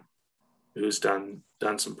on, who's done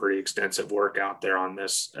some pretty extensive work out there on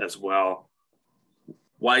this as well.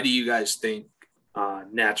 Why do you guys think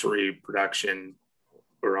natural reproduction,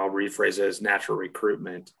 or I'll rephrase it as natural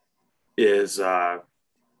recruitment, is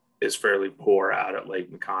fairly poor out at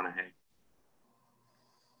Lake McConaughey?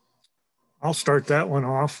 I'll start that one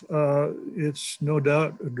off. It's no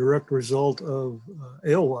doubt a direct result of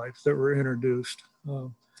alewives that were introduced.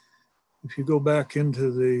 If you go back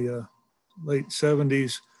into the late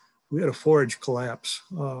 70s, we had a forage collapse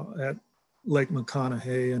at Lake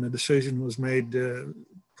McConaughey, and a decision was made to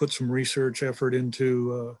put some research effort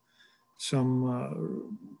into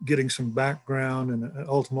getting some background. And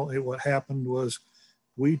ultimately what happened was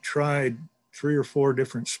we tried 3 or 4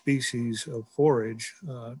 different species of forage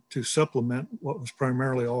to supplement what was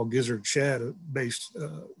primarily all gizzard shad based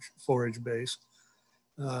forage base.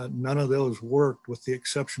 None of those worked with the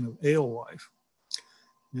exception of alewife.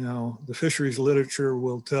 Now, the fisheries literature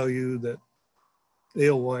will tell you that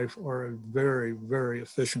alewife are a very, very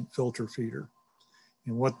efficient filter feeder.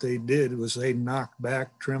 And what they did was they knocked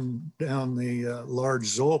back, trimmed down the large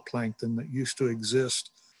zooplankton that used to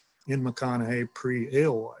exist in McConaughey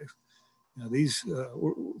pre-alewife. Now these,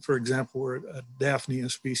 for example, were a Daphnia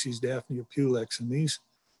species, Daphnia pulex, and these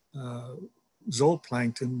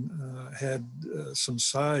zooplankton had some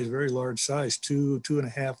size, very large size,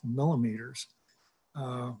 2.5 millimeters.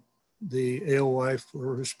 The alewife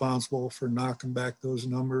were responsible for knocking back those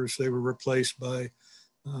numbers. They were replaced by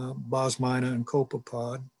Bosmina and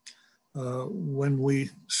copepod. When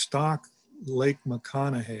we stock Lake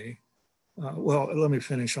McConaughey, well, let me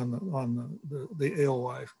finish on the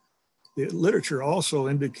alewife. The literature also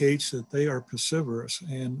indicates that they are piscivorous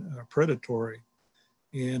and predatory,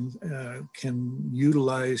 and can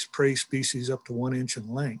utilize prey species up to 1 inch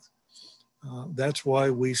in length. That's why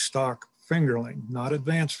we stock fingerling, not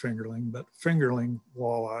advanced fingerling, but fingerling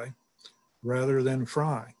walleye rather than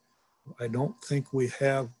fry. I don't think we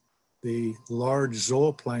have the large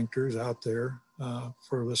zooplankters out there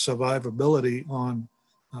for the survivability on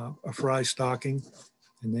a fry stocking.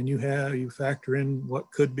 And then you factor in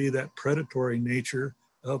what could be that predatory nature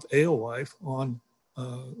of alewife on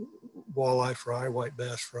walleye fry, white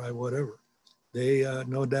bass fry, whatever. They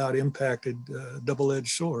no doubt impacted,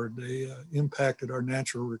 double-edged sword, they impacted our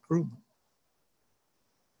natural recruitment.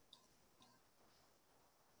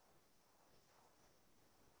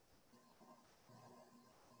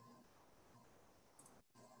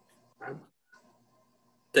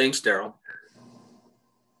 Thanks, Daryl.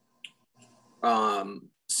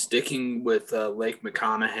 Sticking with Lake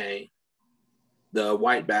McConaughey, the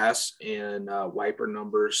white bass and wiper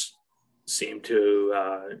numbers seem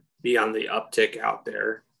to be on the uptick out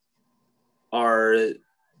there. Are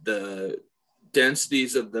the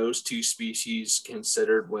densities of those 2 species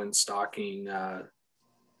considered when stocking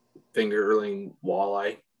fingerling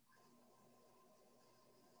walleye?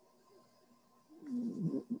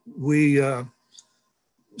 We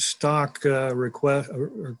stock request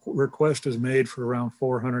is made for around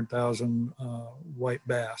 400,000 white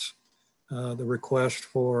bass. The request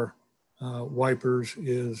for wipers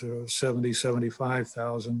is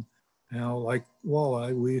 75,000. Now, like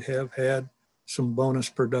walleye, we have had some bonus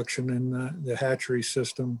production in the hatchery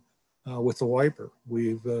system with the wiper.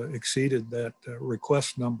 We've exceeded that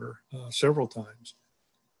request number several times.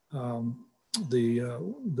 The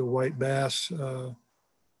white bass,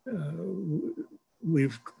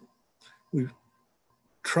 we've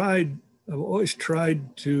tried, I've always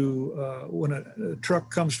tried to, when a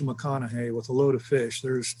truck comes to McConaughey with a load of fish,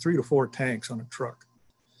 there's 3 to 4 tanks on a truck.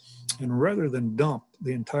 And rather than dump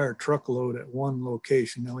the entire truckload at one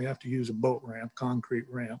location, now we have to use a boat ramp, concrete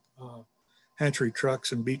ramp. Hatchery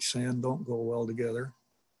trucks and beach sand don't go well together.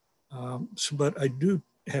 But I do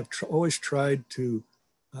have always tried to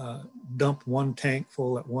dump one tank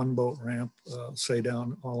full at one boat ramp, say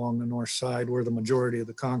down along the north side where the majority of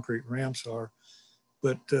the concrete ramps are,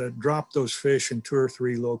 but drop those fish in 2 or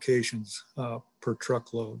 3 locations per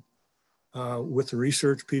truckload. With the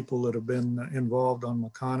research people that have been involved on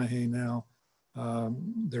McConaughey now,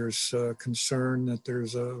 there's concern that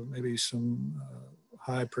there's maybe some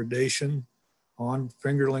high predation on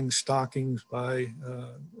fingerling stockings by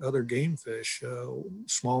other game fish.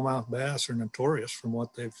 Smallmouth bass are notorious from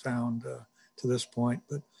what they've found to this point,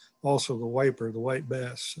 but also the wiper, the white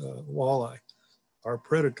bass, walleye are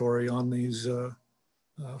predatory on these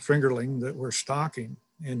fingerling that we're stocking.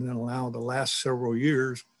 And then now the last several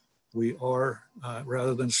years, we are,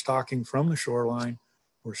 rather than stocking from the shoreline,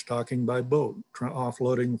 we're stocking by boat,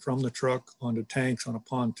 offloading from the truck onto tanks on a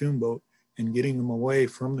pontoon boat and getting them away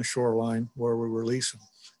from the shoreline where we release them.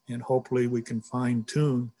 And hopefully we can fine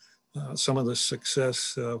tune some of the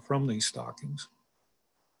success from these stockings.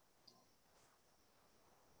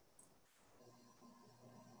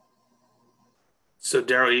 So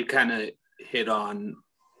Daryl, you kind of hit on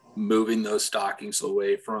moving those stockings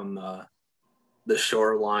away from the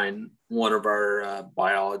shoreline. One of our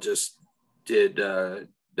biologists did their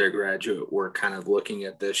graduate work kind of looking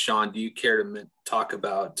at this. Sean, do you care to talk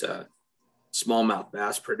about smallmouth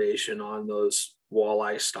bass predation on those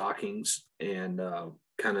walleye stockings and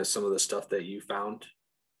kind of some of the stuff that you found?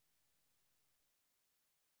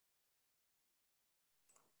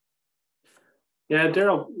 Yeah,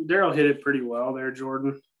 Daryl hit it pretty well there,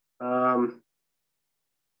 Jordan.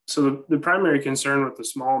 So the primary concern with the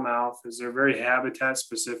smallmouth is they're very habitat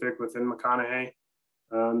specific within McConaughey.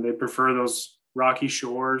 They prefer those rocky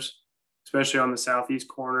shores, especially on the southeast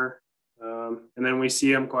corner. And then we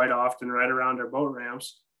see them quite often right around our boat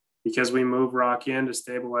ramps because we move rock in to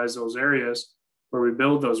stabilize those areas where we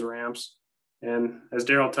build those ramps. And as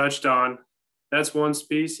Daryl touched on, that's one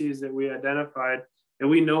species that we identified and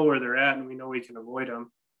we know where they're at and we know we can avoid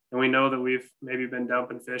them. And we know that we've maybe been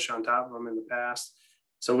dumping fish on top of them in the past.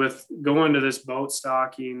 So with going to this boat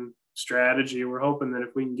stocking strategy, we're hoping that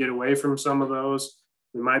if we can get away from some of those,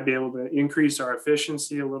 we might be able to increase our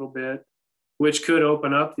efficiency a little bit, which could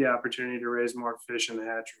open up the opportunity to raise more fish in the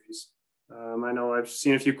hatcheries. I know I've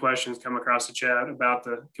seen a few questions come across the chat about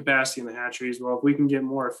the capacity in the hatcheries. Well, if we can get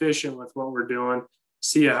more efficient with what we're doing,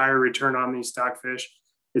 see a higher return on these stockfish,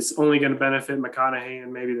 it's only going to benefit McConaughey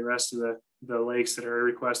and maybe the rest of the lakes that are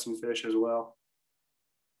requesting fish as well.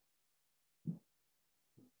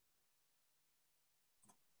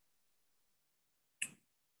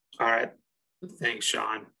 All right. Thanks,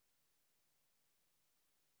 Sean.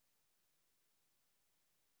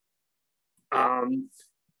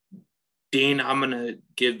 Dean, I'm going to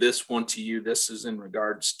give this one to you. This is in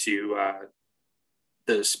regards to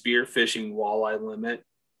the spearfishing walleye limit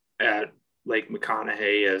at Lake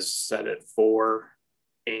McConaughey is set at 4.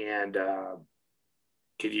 And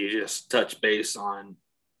could you just touch base on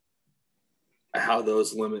how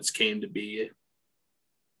those limits came to be?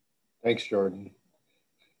 Thanks, Jordan.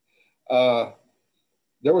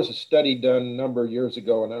 There was a study done a number of years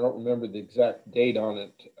ago, and I don't remember the exact date on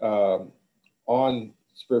it, on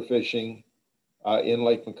spearfishing in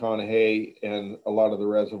Lake McConaughey and a lot of the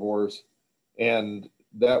reservoirs. And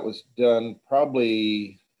that was done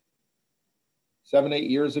probably 7-8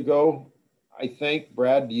 years ago, I think.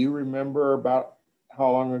 Brad, do you remember about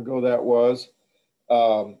how long ago that was?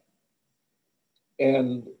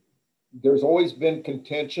 And there's always been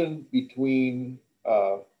contention between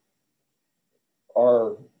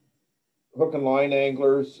our hook and line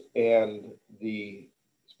anglers and the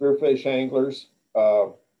spearfish anglers.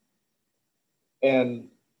 And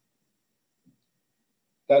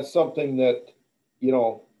that's something that, you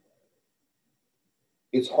know,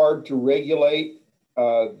 it's hard to regulate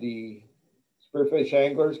the spearfish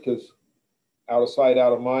anglers because out of sight,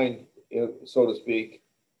 out of mind, so to speak.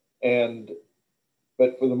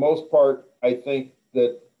 But for the most part, I think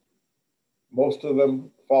that most of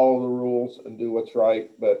them follow the rules and do what's right.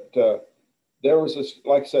 But there was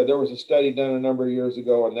like I said, there was a study done a number of years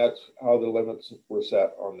ago, and that's how the limits were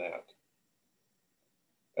set on that.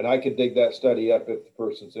 And I could dig that study up if the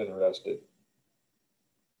person's interested.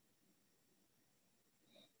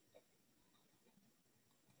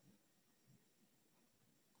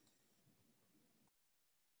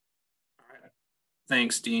 All right.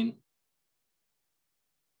 Thanks, Dean.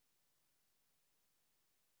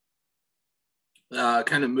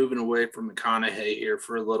 Kind of moving away from McConaughey here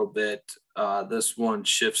for a little bit. This one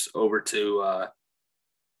shifts over to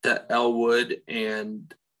Elwood,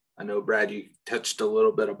 and I know, Brad, you touched a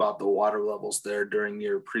little bit about the water levels there during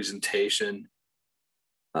your presentation.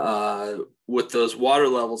 With those water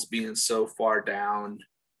levels being so far down,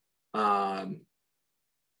 how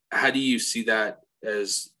do you see that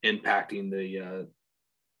as impacting the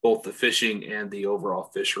both the fishing and the overall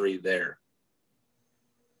fishery there?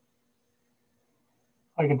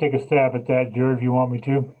 I can take a stab at that, Jared, if you want me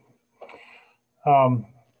to.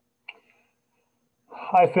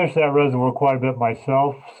 I fish that reservoir quite a bit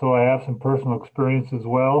myself, so I have some personal experience as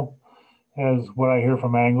well. as what I hear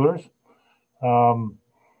from anglers.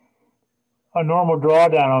 A normal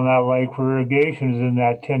drawdown on that lake for irrigation is in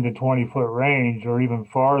that 10 to 20 foot range or even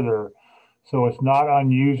farther. So it's not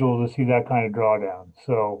unusual to see that kind of drawdown.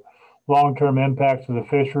 So long-term impacts to the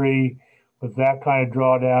fishery with that kind of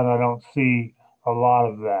drawdown, I don't see a lot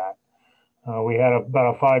of that. We had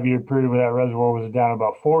about a 5-year period where that reservoir was down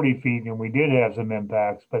about 40 feet, and we did have some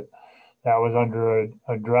impacts, but that was under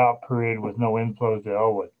a drought period with no inflows to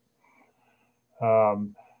Elwood.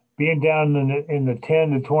 Being down in the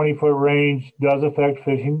 10 to 20 foot range does affect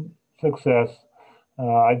fishing success.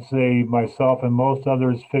 I'd say myself and most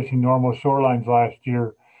others fishing normal shorelines last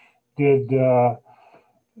year did not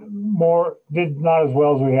as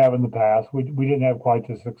well as we have in the past. We didn't have quite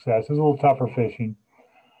the success. It was a little tougher fishing.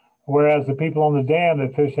 Whereas the people on the dam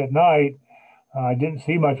that fish at night didn't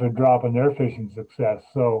see much of a drop in their fishing success.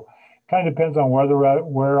 So it kind of depends on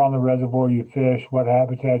where on the reservoir you fish, what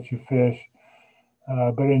habitats you fish.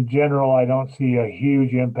 But in general, I don't see a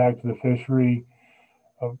huge impact to the fishery,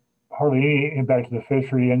 hardly any impact to the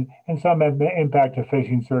fishery, and some impact to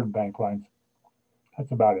fishing certain bank lines.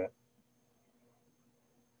 That's about it.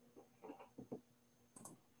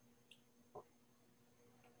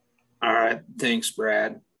 All right, thanks,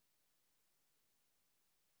 Brad.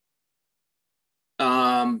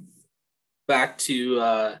 Back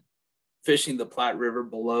to fishing the Platte River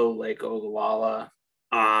below Lake Ogallala.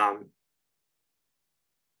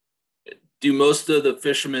 Do most of the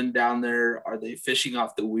fishermen down there, are they fishing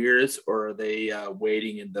off the weirs or are they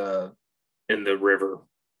wading in the river?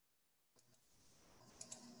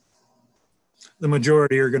 The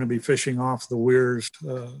majority are going to be fishing off the weirs,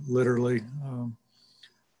 literally.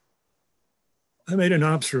 I made an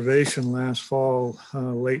observation last fall,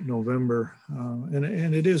 late November, and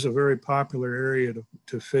it is a very popular area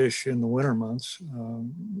to fish in the winter months.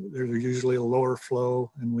 There's usually a lower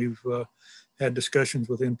flow, and we've had discussions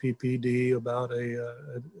with NPPD about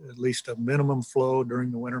at least a minimum flow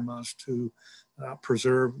during the winter months to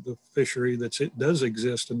preserve the fishery that does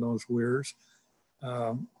exist in those weirs.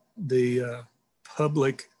 The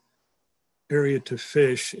public area to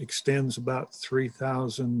fish extends about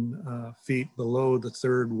 3,000 feet below the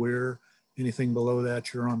third weir. Anything below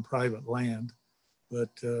that, you're on private land.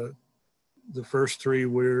 But the first 3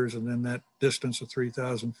 weirs and then that distance of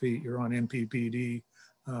 3,000 feet, you're on NPPD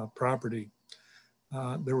property.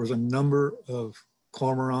 There was a number of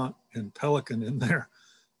cormorant and pelican in there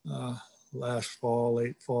last fall,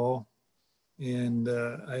 late fall. And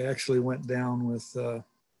I actually went down with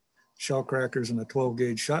shell crackers and a 12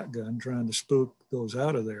 gauge shotgun trying to spook those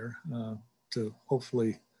out of there to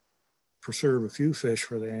hopefully preserve a few fish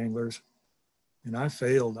for the anglers. And I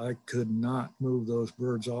failed. I could not move those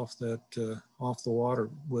birds off the water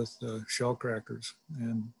with shell crackers.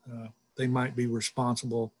 And they might be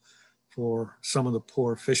responsible for some of the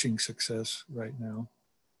poor fishing success right now.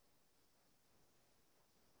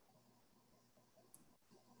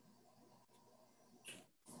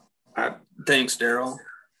 Thanks, Daryl.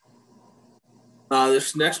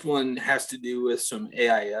 This next one has to do with some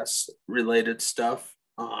AIS related stuff.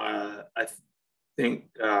 I think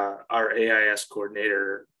our AIS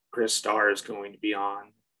coordinator, Chris Starr, is going to be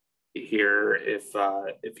on here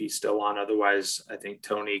if he's still on. Otherwise, I think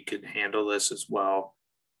Tony could handle this as well.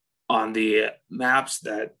 On the maps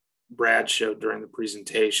that Brad showed during the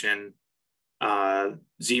presentation,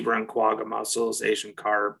 zebra and quagga mussels, Asian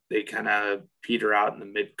carp, they kind of peter out in the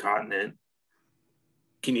mid-continent.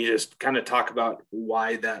 Can you just kind of talk about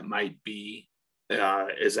why that might be?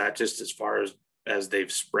 Is that just as far as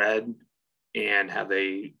they've spread, and have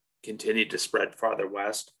they continued to spread farther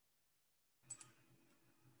west?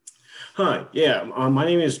 Hi, yeah, my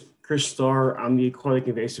name is Chris Starr. I'm the Aquatic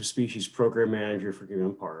Invasive Species Program Manager for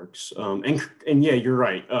Given Parks. And yeah, you're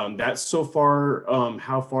right. That's so far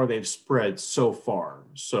how far they've spread so far.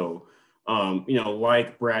 So,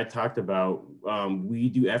 like Brad talked about, we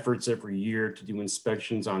do efforts every year to do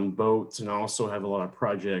inspections on boats and also have a lot of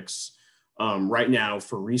projects right now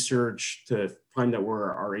for research to find out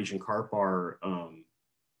where our Asian carp are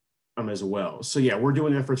as well. So yeah, we're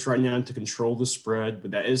doing efforts right now to control the spread,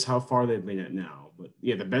 but that is how far they've made it now. But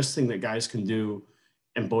yeah, the best thing that guys can do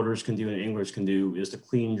and boaters can do and anglers can do is to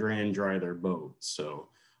clean, drain, dry their boats. So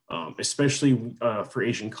especially for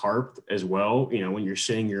Asian carp as well, when you're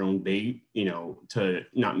setting your own bait, to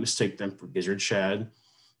not mistake them for gizzard shad.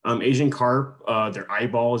 Asian carp, their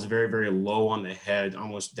eyeball is very, very low on the head,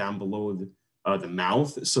 almost down below the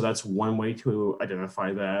mouth. So that's one way to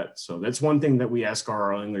identify that. So that's one thing that we ask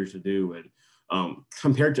our anglers to do. And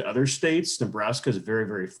compared to other states, Nebraska is very,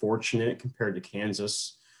 very fortunate compared to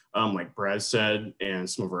Kansas. like Brad said, and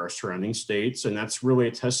some of our surrounding states. And that's really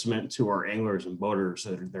a testament to our anglers and boaters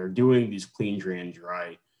that are doing these clean, drain,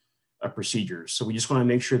 dry procedures. So we just want to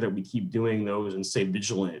make sure that we keep doing those and stay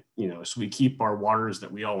vigilant, so we keep our waters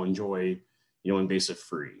that we all enjoy, invasive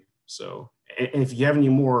free. So, and if you have any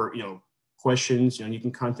more, questions, you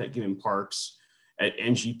can contact Game and Parks at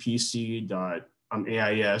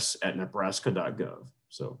ngpc.ais@nebraska.gov.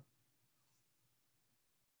 So.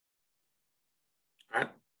 All right.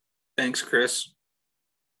 Thanks, Chris.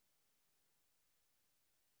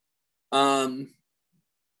 Tony,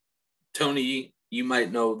 you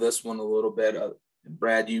might know this one a little bit.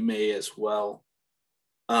 Brad, you may as well.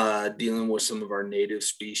 Dealing with some of our native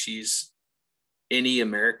species. Any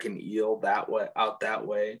American eel out that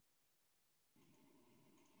way?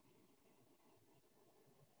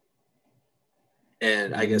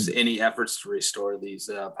 And I guess any efforts to restore these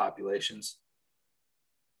populations?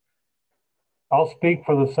 I'll speak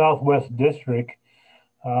for the Southwest District.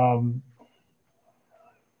 Been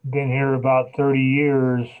here about 30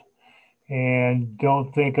 years and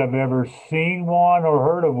don't think I've ever seen one or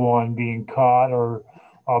heard of one being caught or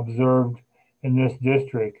observed in this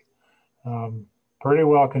district. Pretty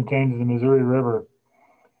well contains the Missouri River.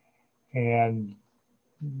 And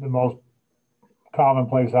the most common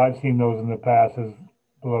place I've seen those in the past is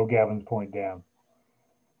below Gavin's Point Dam.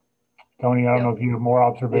 Tony, I don't know if you have more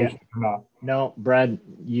observations or not. No, Brad,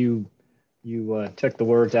 you took the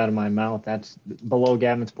words out of my mouth. That's below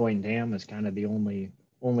Gavin's Point Dam is kind of the only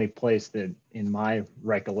place that, in my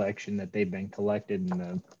recollection, that they've been collected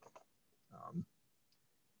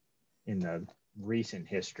in the recent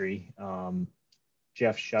history.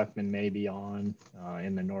 Jeff Shuckman may be on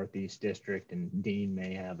in the Northeast District, and Dean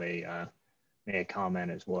may have a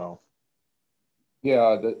comment as well.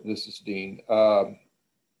 Yeah, this is Dean.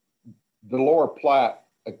 The Lower Platte,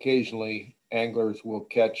 occasionally anglers will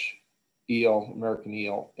catch American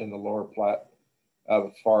eel in the Lower Platte,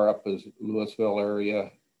 far up as Louisville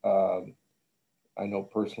area. I know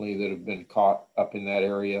personally that have been caught up in that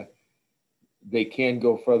area. They can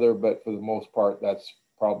go further, but for the most part, that's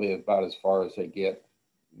probably about as far as they get.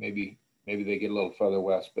 Maybe they get a little further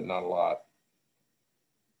west, but not a lot.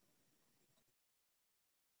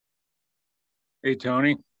 Hey,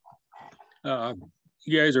 Tony.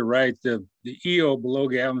 You guys are right. The eel below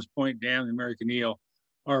Gavin's Point Dam, the American eel,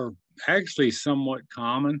 are actually somewhat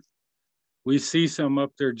common. We see some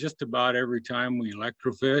up there just about every time we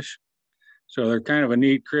electrofish. So they're kind of a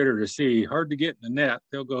neat critter to see. Hard to get in the net.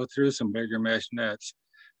 They'll go through some bigger mesh nets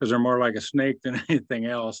because they're more like a snake than anything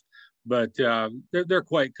else. But they're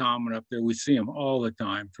quite common up there. We see them all the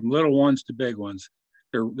time, from little ones to big ones.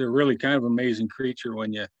 They're really kind of amazing creature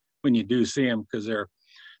when you do see them, because they're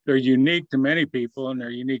unique to many people and they're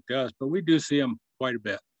unique to us. But we do see them quite a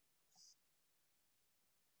bit.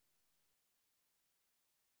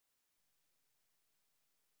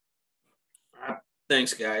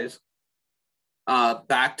 Thanks, guys.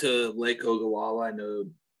 Back to Lake Ogallala. I know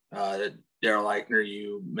Daryl Eichner,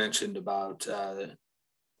 you mentioned about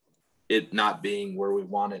it not being where we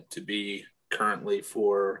want it to be currently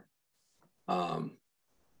for to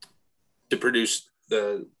produce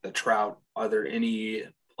the trout. Are there any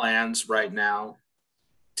plans right now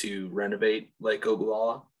to renovate Lake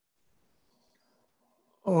Ogallala?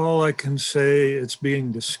 All I can say, it's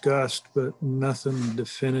being discussed, but nothing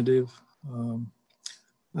definitive.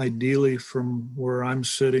 Ideally, from where I'm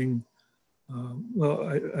sitting,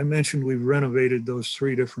 I mentioned we've renovated those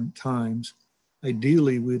 3 different times.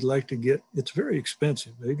 Ideally, we'd like to get, it's very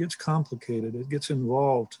expensive. It gets complicated. It gets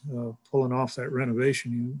involved pulling off that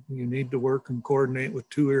renovation. You need to work and coordinate with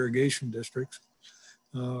 2 irrigation districts.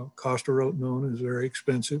 Cost of rotenone is very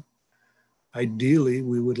expensive. Ideally,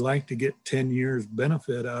 we would like to get 10 years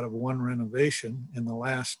benefit out of 1 renovation. In the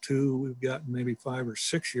last 2, we've gotten maybe 5 or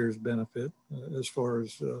 6 years benefit as far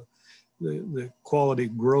as the quality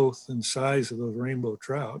growth and size of those rainbow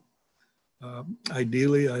trout.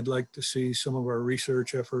 Ideally, I'd like to see some of our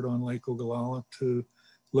research effort on Lake Ogallala to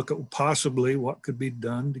look at possibly what could be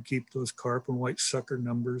done to keep those carp and white sucker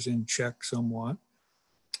numbers in check somewhat.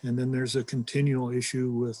 And then there's a continual issue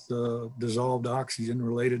with dissolved oxygen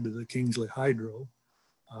related to the Kingsley Hydro.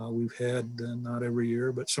 We've had, not every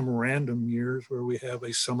year, but some random years where we have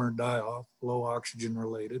a summer die-off, low oxygen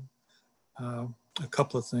related. A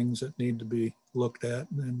couple of things that need to be looked at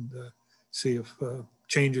and see if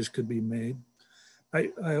changes could be made. I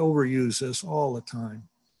overuse this all the time,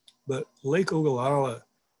 but Lake Ogallala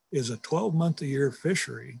is a 12-month-a-year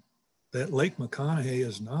fishery that Lake McConaughey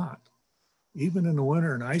is not. Even in the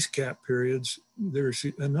winter and ice cap periods, there's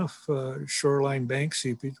enough shoreline bank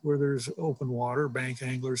seepage where there's open water. Bank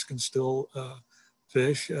anglers can still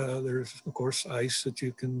fish. There's, of course, ice that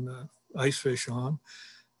you can ice fish on.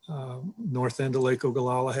 North end of Lake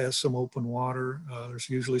Ogallala has some open water. There's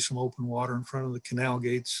usually some open water in front of the canal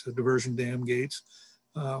gates, the diversion dam gates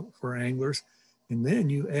for anglers. And then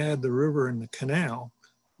you add the river and the canal.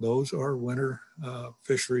 Those are winter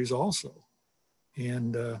fisheries also.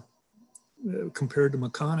 And compared to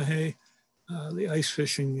McConaughey, the ice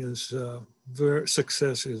fishing is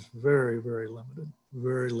success is very, very limited,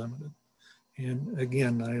 very limited. And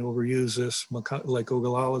again, I overuse this. Lake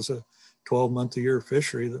Ogallala is a 12-month-a-year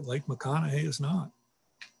fishery that Lake McConaughey is not.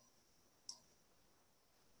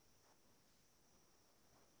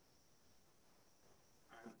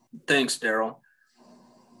 Thanks, Daryl.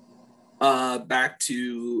 Back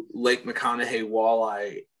to Lake McConaughey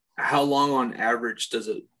walleye. How long on average does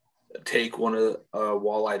it take one of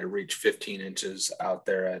walleye to reach 15 inches out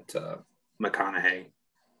there at McConaughey?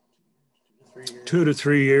 2 to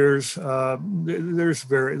 3 years.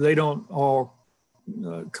 They don't all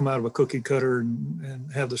come out of a cookie cutter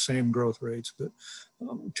and have the same growth rates, but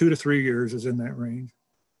 2 to 3 years is in that range.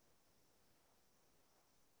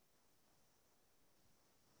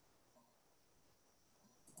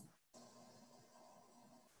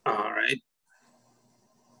 All right.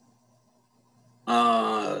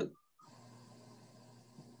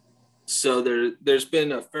 So there's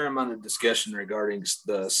been a fair amount of discussion regarding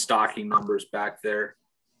the stocking numbers back there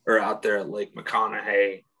or out there at Lake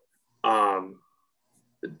McConaughey.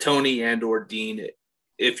 Tony and or Dean,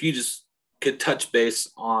 if you just could touch base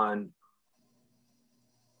on,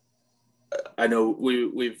 I know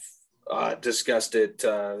we've discussed it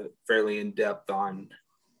fairly in depth on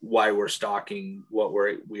why we're stocking what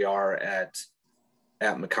we are at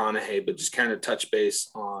McConaughey, but just kind of touch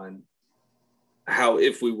base on how,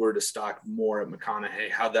 if we were to stock more at McConaughey,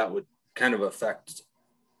 how that would kind of affect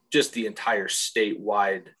just the entire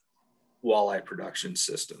statewide walleye production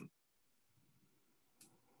system.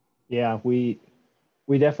 Yeah, we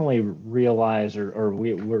definitely realize,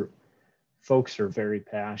 we're folks are very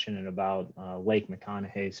passionate about Lake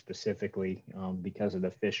McConaughey specifically because of the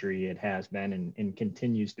fishery it has been and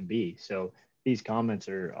continues to be. So these comments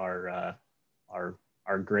are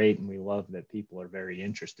great, and we love that people are very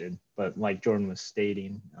interested. But like Jordan was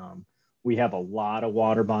stating, we have a lot of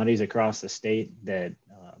water bodies across the state that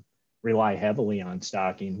rely heavily on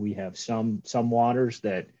stocking. We have some waters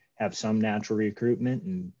that have some natural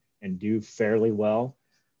recruitment and do fairly well.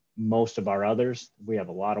 Most of our others, we have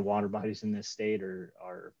a lot of water bodies in this state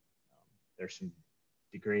are there's some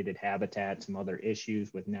degraded habitat, some other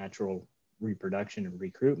issues with natural reproduction and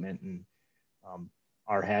recruitment, and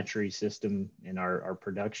our hatchery system and our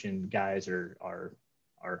production guys are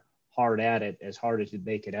hard at it, as hard as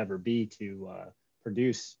they could ever be to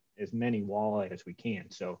produce as many walleye as we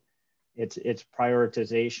can. So it's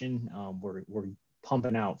prioritization. We're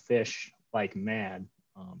pumping out fish like mad.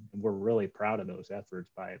 And we're really proud of those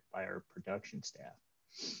efforts by our production staff.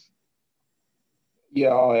 Yeah,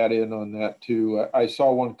 I'll add in on that too. I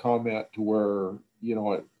saw one comment to where,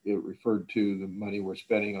 it referred to the money we're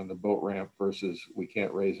spending on the boat ramp versus we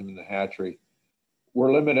can't raise them in the hatchery.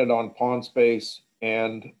 We're limited on pond space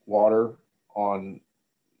and water on,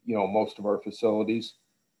 most of our facilities.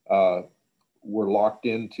 We're locked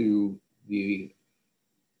into the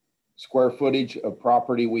square footage of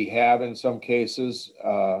property we have in some cases,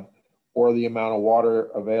 or the amount of water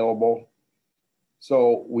available.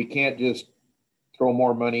 So we can't just throw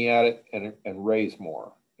more money at it and raise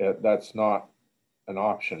more. That's not an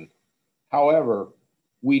option. However,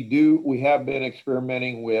 we have been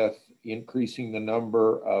experimenting with increasing the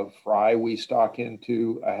number of fry we stock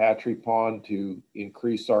into a hatchery pond to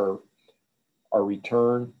increase our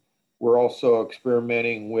return. We're also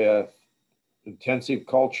experimenting with intensive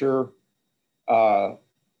culture on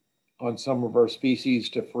some of our species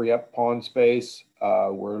to free up pond space.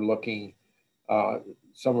 We're looking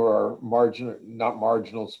some of our not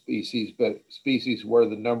marginal species, but species where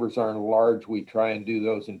the numbers aren't large. We try and do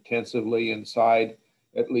those intensively inside,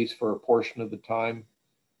 at least for a portion of the time,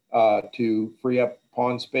 to free up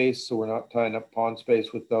pond space. So we're not tying up pond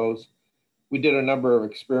space with those. We did a number of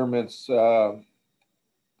experiments,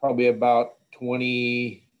 probably about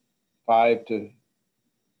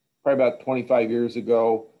 25 years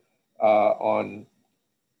ago, on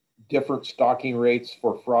different stocking rates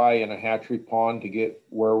for fry in a hatchery pond to get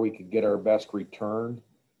where we could get our best return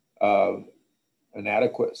of an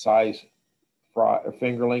adequate size fry,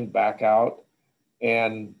 fingerling back out.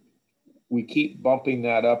 And we keep bumping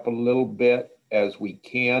that up a little bit as we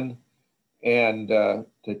can, and to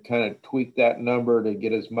kind of tweak that number to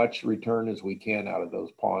get as much return as we can out of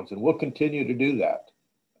those ponds. And we'll continue to do that.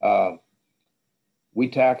 we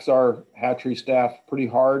tax our hatchery staff pretty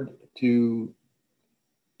hard to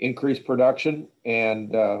increase production,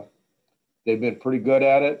 and they've been pretty good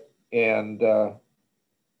at it, and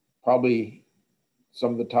probably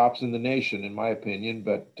some of the tops in the nation, in my opinion.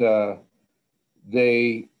 But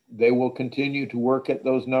they will continue to work at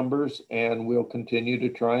those numbers, and we'll continue to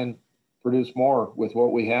try and produce more with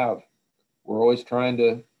what we have. We're always trying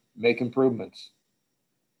to make improvements.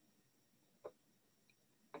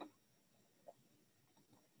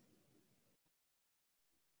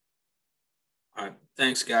 All right,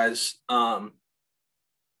 thanks, guys.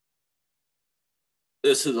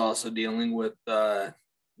 This is also dealing with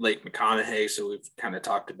Lake McConaughey, so we've kind of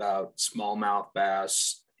talked about smallmouth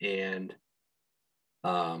bass and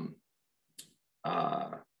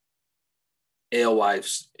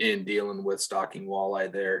alewives in dealing with stocking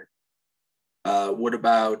walleye there. What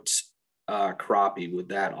about crappie? Would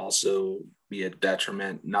that also be a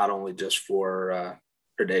detriment, not only just for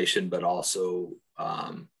predation, but also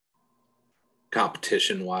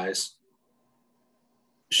competition-wise?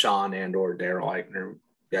 Sean and or Daryl Eichner, you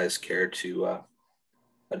guys care to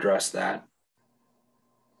address that?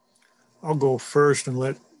 I'll go first and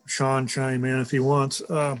let Sean chime in if he wants.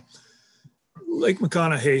 Lake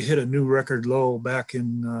McConaughey hit a new record low back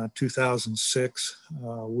in 2006.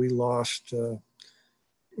 We lost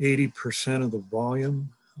 80% of the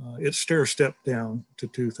volume. It stair-stepped down to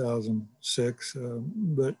 2006,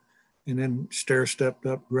 and then stair-stepped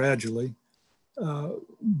up gradually.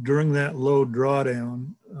 During that low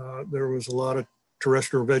drawdown, there was a lot of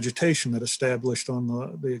terrestrial vegetation that established on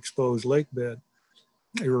the exposed lake bed.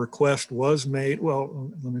 A request was made.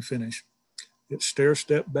 Well, let me finish. It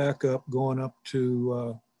stair-stepped back up, going up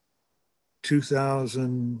to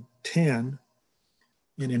 2010.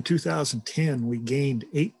 And in 2010, we gained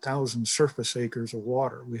 8,000 surface acres of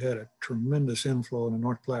water. We had a tremendous inflow in the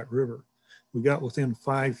North Platte River. We got within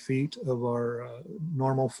 5 feet of our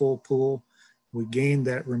normal full pool. We gained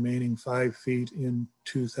that remaining 5 feet in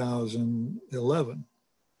 2011.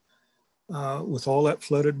 With all that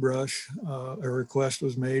flooded brush, a request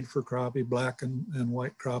was made for crappie, black and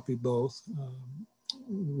white crappie both.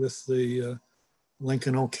 With the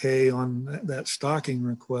Lincoln okay on that stocking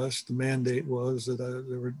request, the mandate was that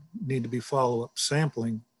there would need to be follow-up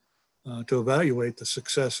sampling to evaluate the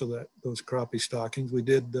success of those crappie stockings. We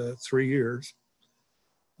did 3 years.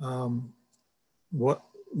 What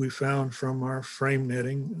we found from our frame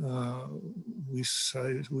netting, we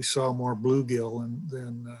saw more bluegill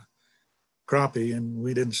than crappie, and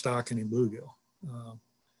we didn't stock any bluegill.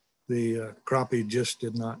 The crappie just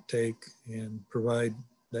did not take and provide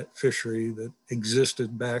that fishery that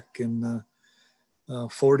existed back in the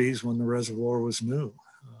 40s when the reservoir was new.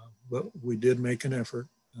 But we did make an effort.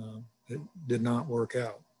 It did not work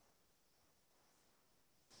out.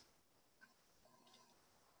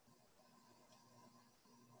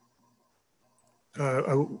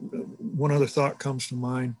 One other thought comes to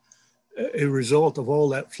mind. A result of all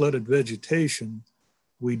that flooded vegetation,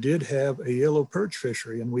 we did have a yellow perch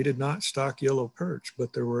fishery, and we did not stock yellow perch,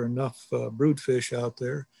 but there were enough brood fish out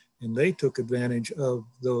there, and they took advantage of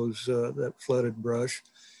that flooded brush.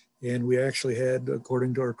 And we actually had,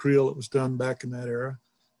 according to our creel that was done back in that era,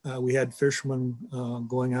 we had fishermen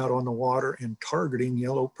going out on the water and targeting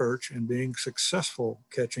yellow perch and being successful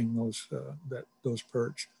catching those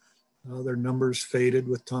perch. Their numbers faded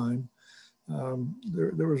with time.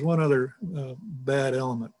 There was one other bad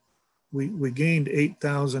element. We gained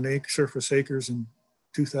 8,000 surface acres in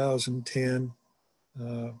 2010,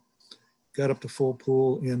 got up to full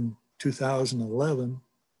pool in 2011.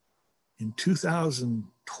 In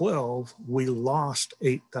 2012, we lost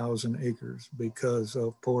 8,000 acres because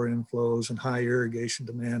of poor inflows and high irrigation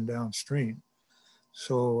demand downstream.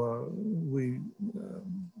 So we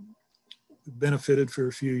benefited for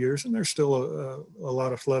a few years, and there's still a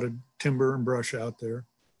lot of flooded timber and brush out there.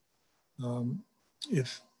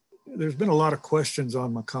 If there's been a lot of questions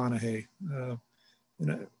on McConaughey,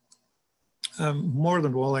 I'm more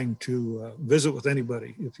than willing to visit with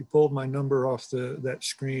anybody. If you pulled my number off that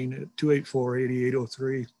screen at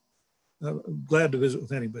 284-8803, I'm glad to visit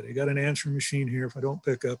with anybody. I got an answering machine here. If I don't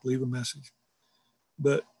pick up, leave a message.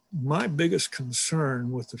 But my biggest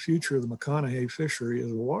concern with the future of the McConaughey fishery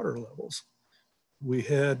is water levels. We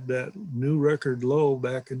had that new record low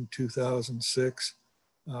back in 2006.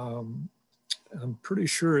 I'm pretty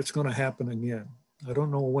sure it's going to happen again. I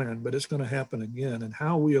don't know when, but it's going to happen again. And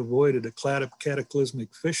how we avoided a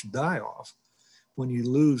cataclysmic fish die-off when you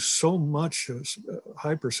lose so much, a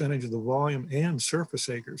high percentage of the volume and surface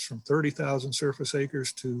acres, from 30,000 surface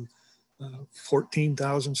acres to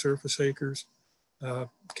 14,000 surface acres.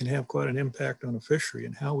 can have quite an impact on a fishery,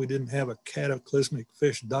 and how we didn't have a cataclysmic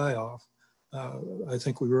fish die-off. I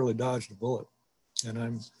think we really dodged a bullet, and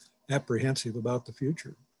I'm apprehensive about the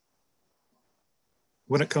future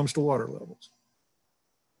when it comes to water levels.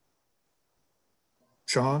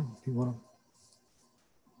 Sean, you want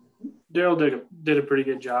to? Daryl did a pretty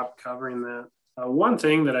good job covering that. One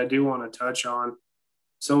thing that I do want to touch on,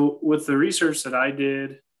 so with the research that I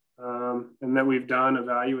did and that we've done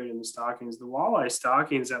evaluating the stockings, the walleye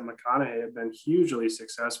stockings at McConaughey have been hugely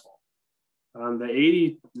successful. The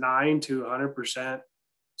 89 to 100%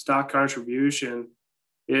 stock contribution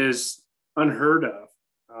is unheard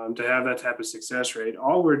of to have that type of success rate.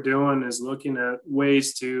 All we're doing is looking at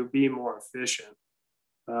ways to be more efficient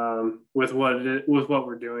with what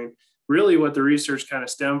we're doing. Really, what the research kind of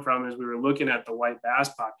stemmed from is we were looking at the white bass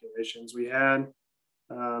populations. We had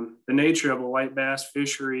the nature of a white bass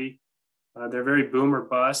fishery. They're very boom or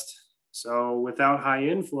bust. So without high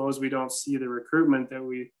inflows, we don't see the recruitment that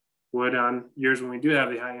we would on years when we do have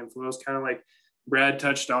the high inflows. Kind of like Brad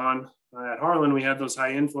touched on at Harlan, we have those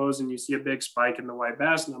high inflows and you see a big spike in the white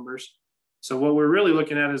bass numbers. So what we're really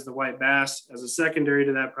looking at is the white bass. As a secondary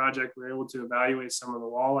to that project, we're able to evaluate some of the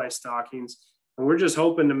walleye stockings. And we're just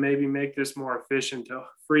hoping to maybe make this more efficient to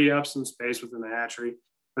free up some space within the hatchery.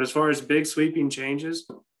 But as far as big sweeping changes,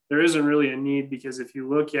 there isn't really a need, because if you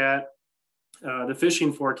look at the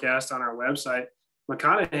fishing forecast on our website,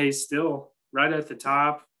 McConaughey is still right at the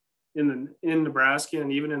top in Nebraska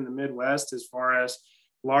and even in the Midwest as far as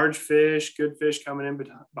large fish, good fish coming in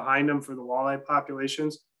behind them for the walleye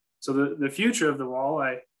populations. So the future of the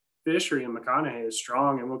walleye fishery in McConaughey is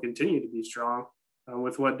strong and will continue to be strong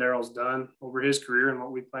with what Daryl's done over his career and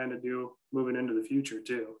what we plan to do moving into the future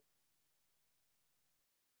too.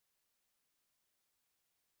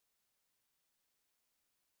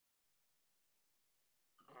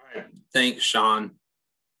 All right, thanks, Sean.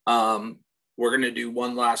 We're going to do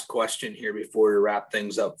one last question here before we wrap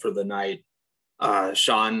things up for the night.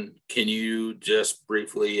 Sean, can you just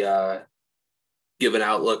briefly give an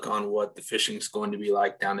outlook on what the fishing is going to be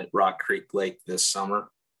like down at Rock Creek Lake this summer?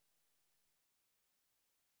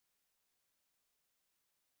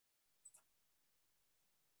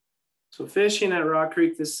 So fishing at Rock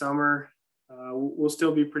Creek this summer will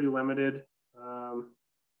still be pretty limited.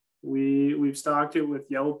 We've stocked it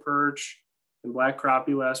with yellow perch and black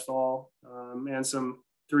crappie last fall, and some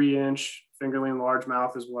 3-inch fingerling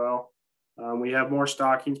largemouth as well. We have more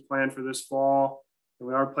stockings planned for this fall, and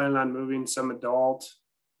we are planning on moving some adult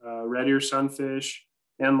red ear sunfish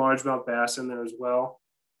and largemouth bass in there as well.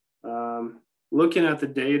 Looking at the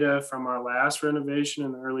data from our last renovation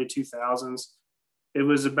in the early 2000s, it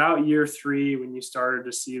was about year 3 when you started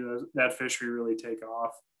to see that fishery really take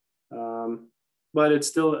off. But it's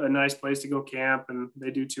still a nice place to go camp, and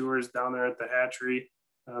they do tours down there at the hatchery.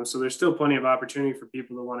 So there's still plenty of opportunity for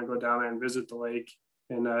people to want to go down there and visit the lake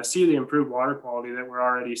and see the improved water quality that we're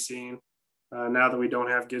already seeing now that we don't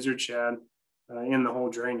have gizzard shad in the whole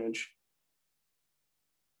drainage.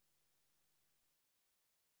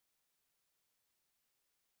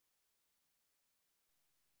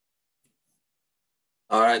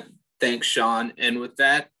 All right, thanks, Sean. And with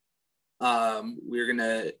that, we're going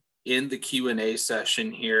to end the Q&A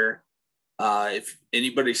session here. If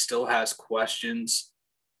anybody still has questions,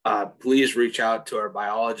 please reach out to our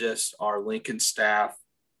biologists, our Lincoln staff,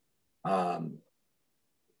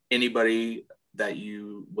 anybody that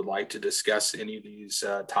you would like to discuss any of these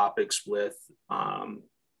topics with.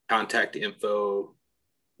 Contact info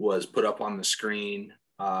was put up on the screen,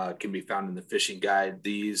 can be found in the fishing guide.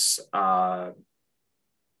 These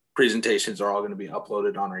presentations are all going to be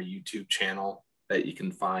uploaded on our YouTube channel that you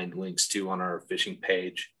can find links to on our fishing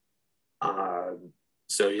page.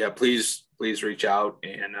 So yeah, please reach out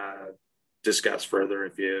and discuss further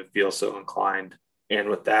if you feel so inclined. And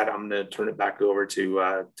with that, I'm going to turn it back over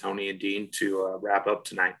to Tony and Dean to wrap up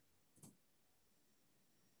tonight.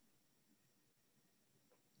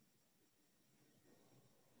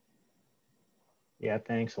 Yeah,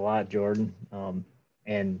 thanks a lot, Jordan.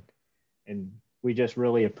 And we just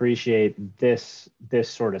really appreciate this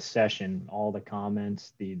sort of session, all the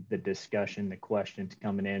comments, the discussion, the questions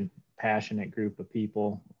coming in, passionate group of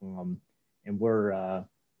people. And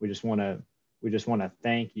we just want to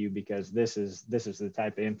thank you, because this is the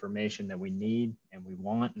type of information that we need and we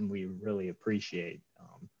want and we really appreciate.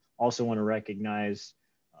 Also want to recognize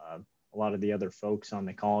a lot of the other folks on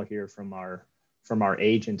the call here from our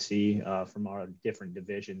agency, from our different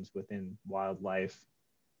divisions within wildlife,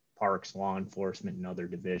 parks, law enforcement, and other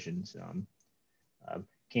divisions.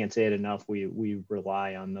 Can't say it enough. We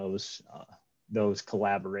rely on those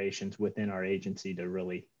collaborations within our agency to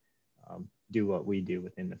really do what we do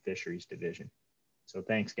within the Fisheries Division. So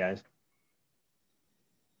thanks, guys.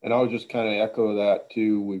 And I'll just kind of echo that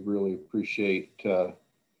too. We really appreciate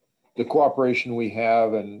the cooperation we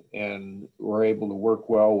have, and we're able to work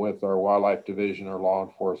well with our Wildlife Division, our law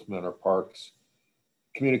enforcement, our parks.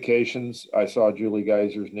 Communications, I saw Julie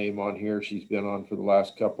Geiser's name on here. She's been on for the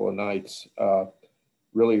last couple of nights.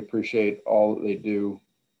 Really appreciate all that they do,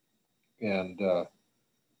 and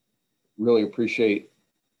really appreciate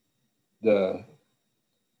the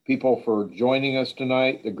people for joining us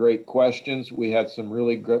tonight, the great questions. We had some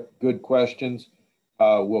really good questions.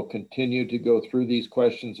 We'll continue to go through these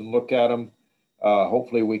questions and look at them.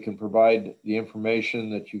 Hopefully we can provide the information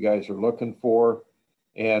that you guys are looking for,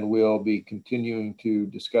 and we'll be continuing to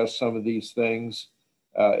discuss some of these things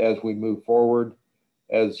as we move forward.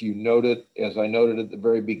 As you noted, as I noted at the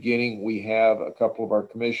very beginning, we have a couple of our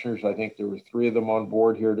commissioners. I think there were 3 of them on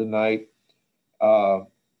board here tonight.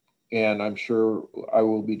 And I'm sure I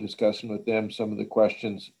will be discussing with them some of the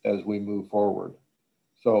questions as we move forward.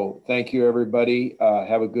 So thank you, everybody.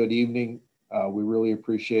 Have a good evening. We really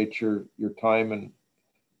appreciate your time and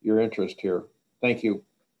your interest here. Thank you.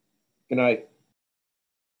 Good night.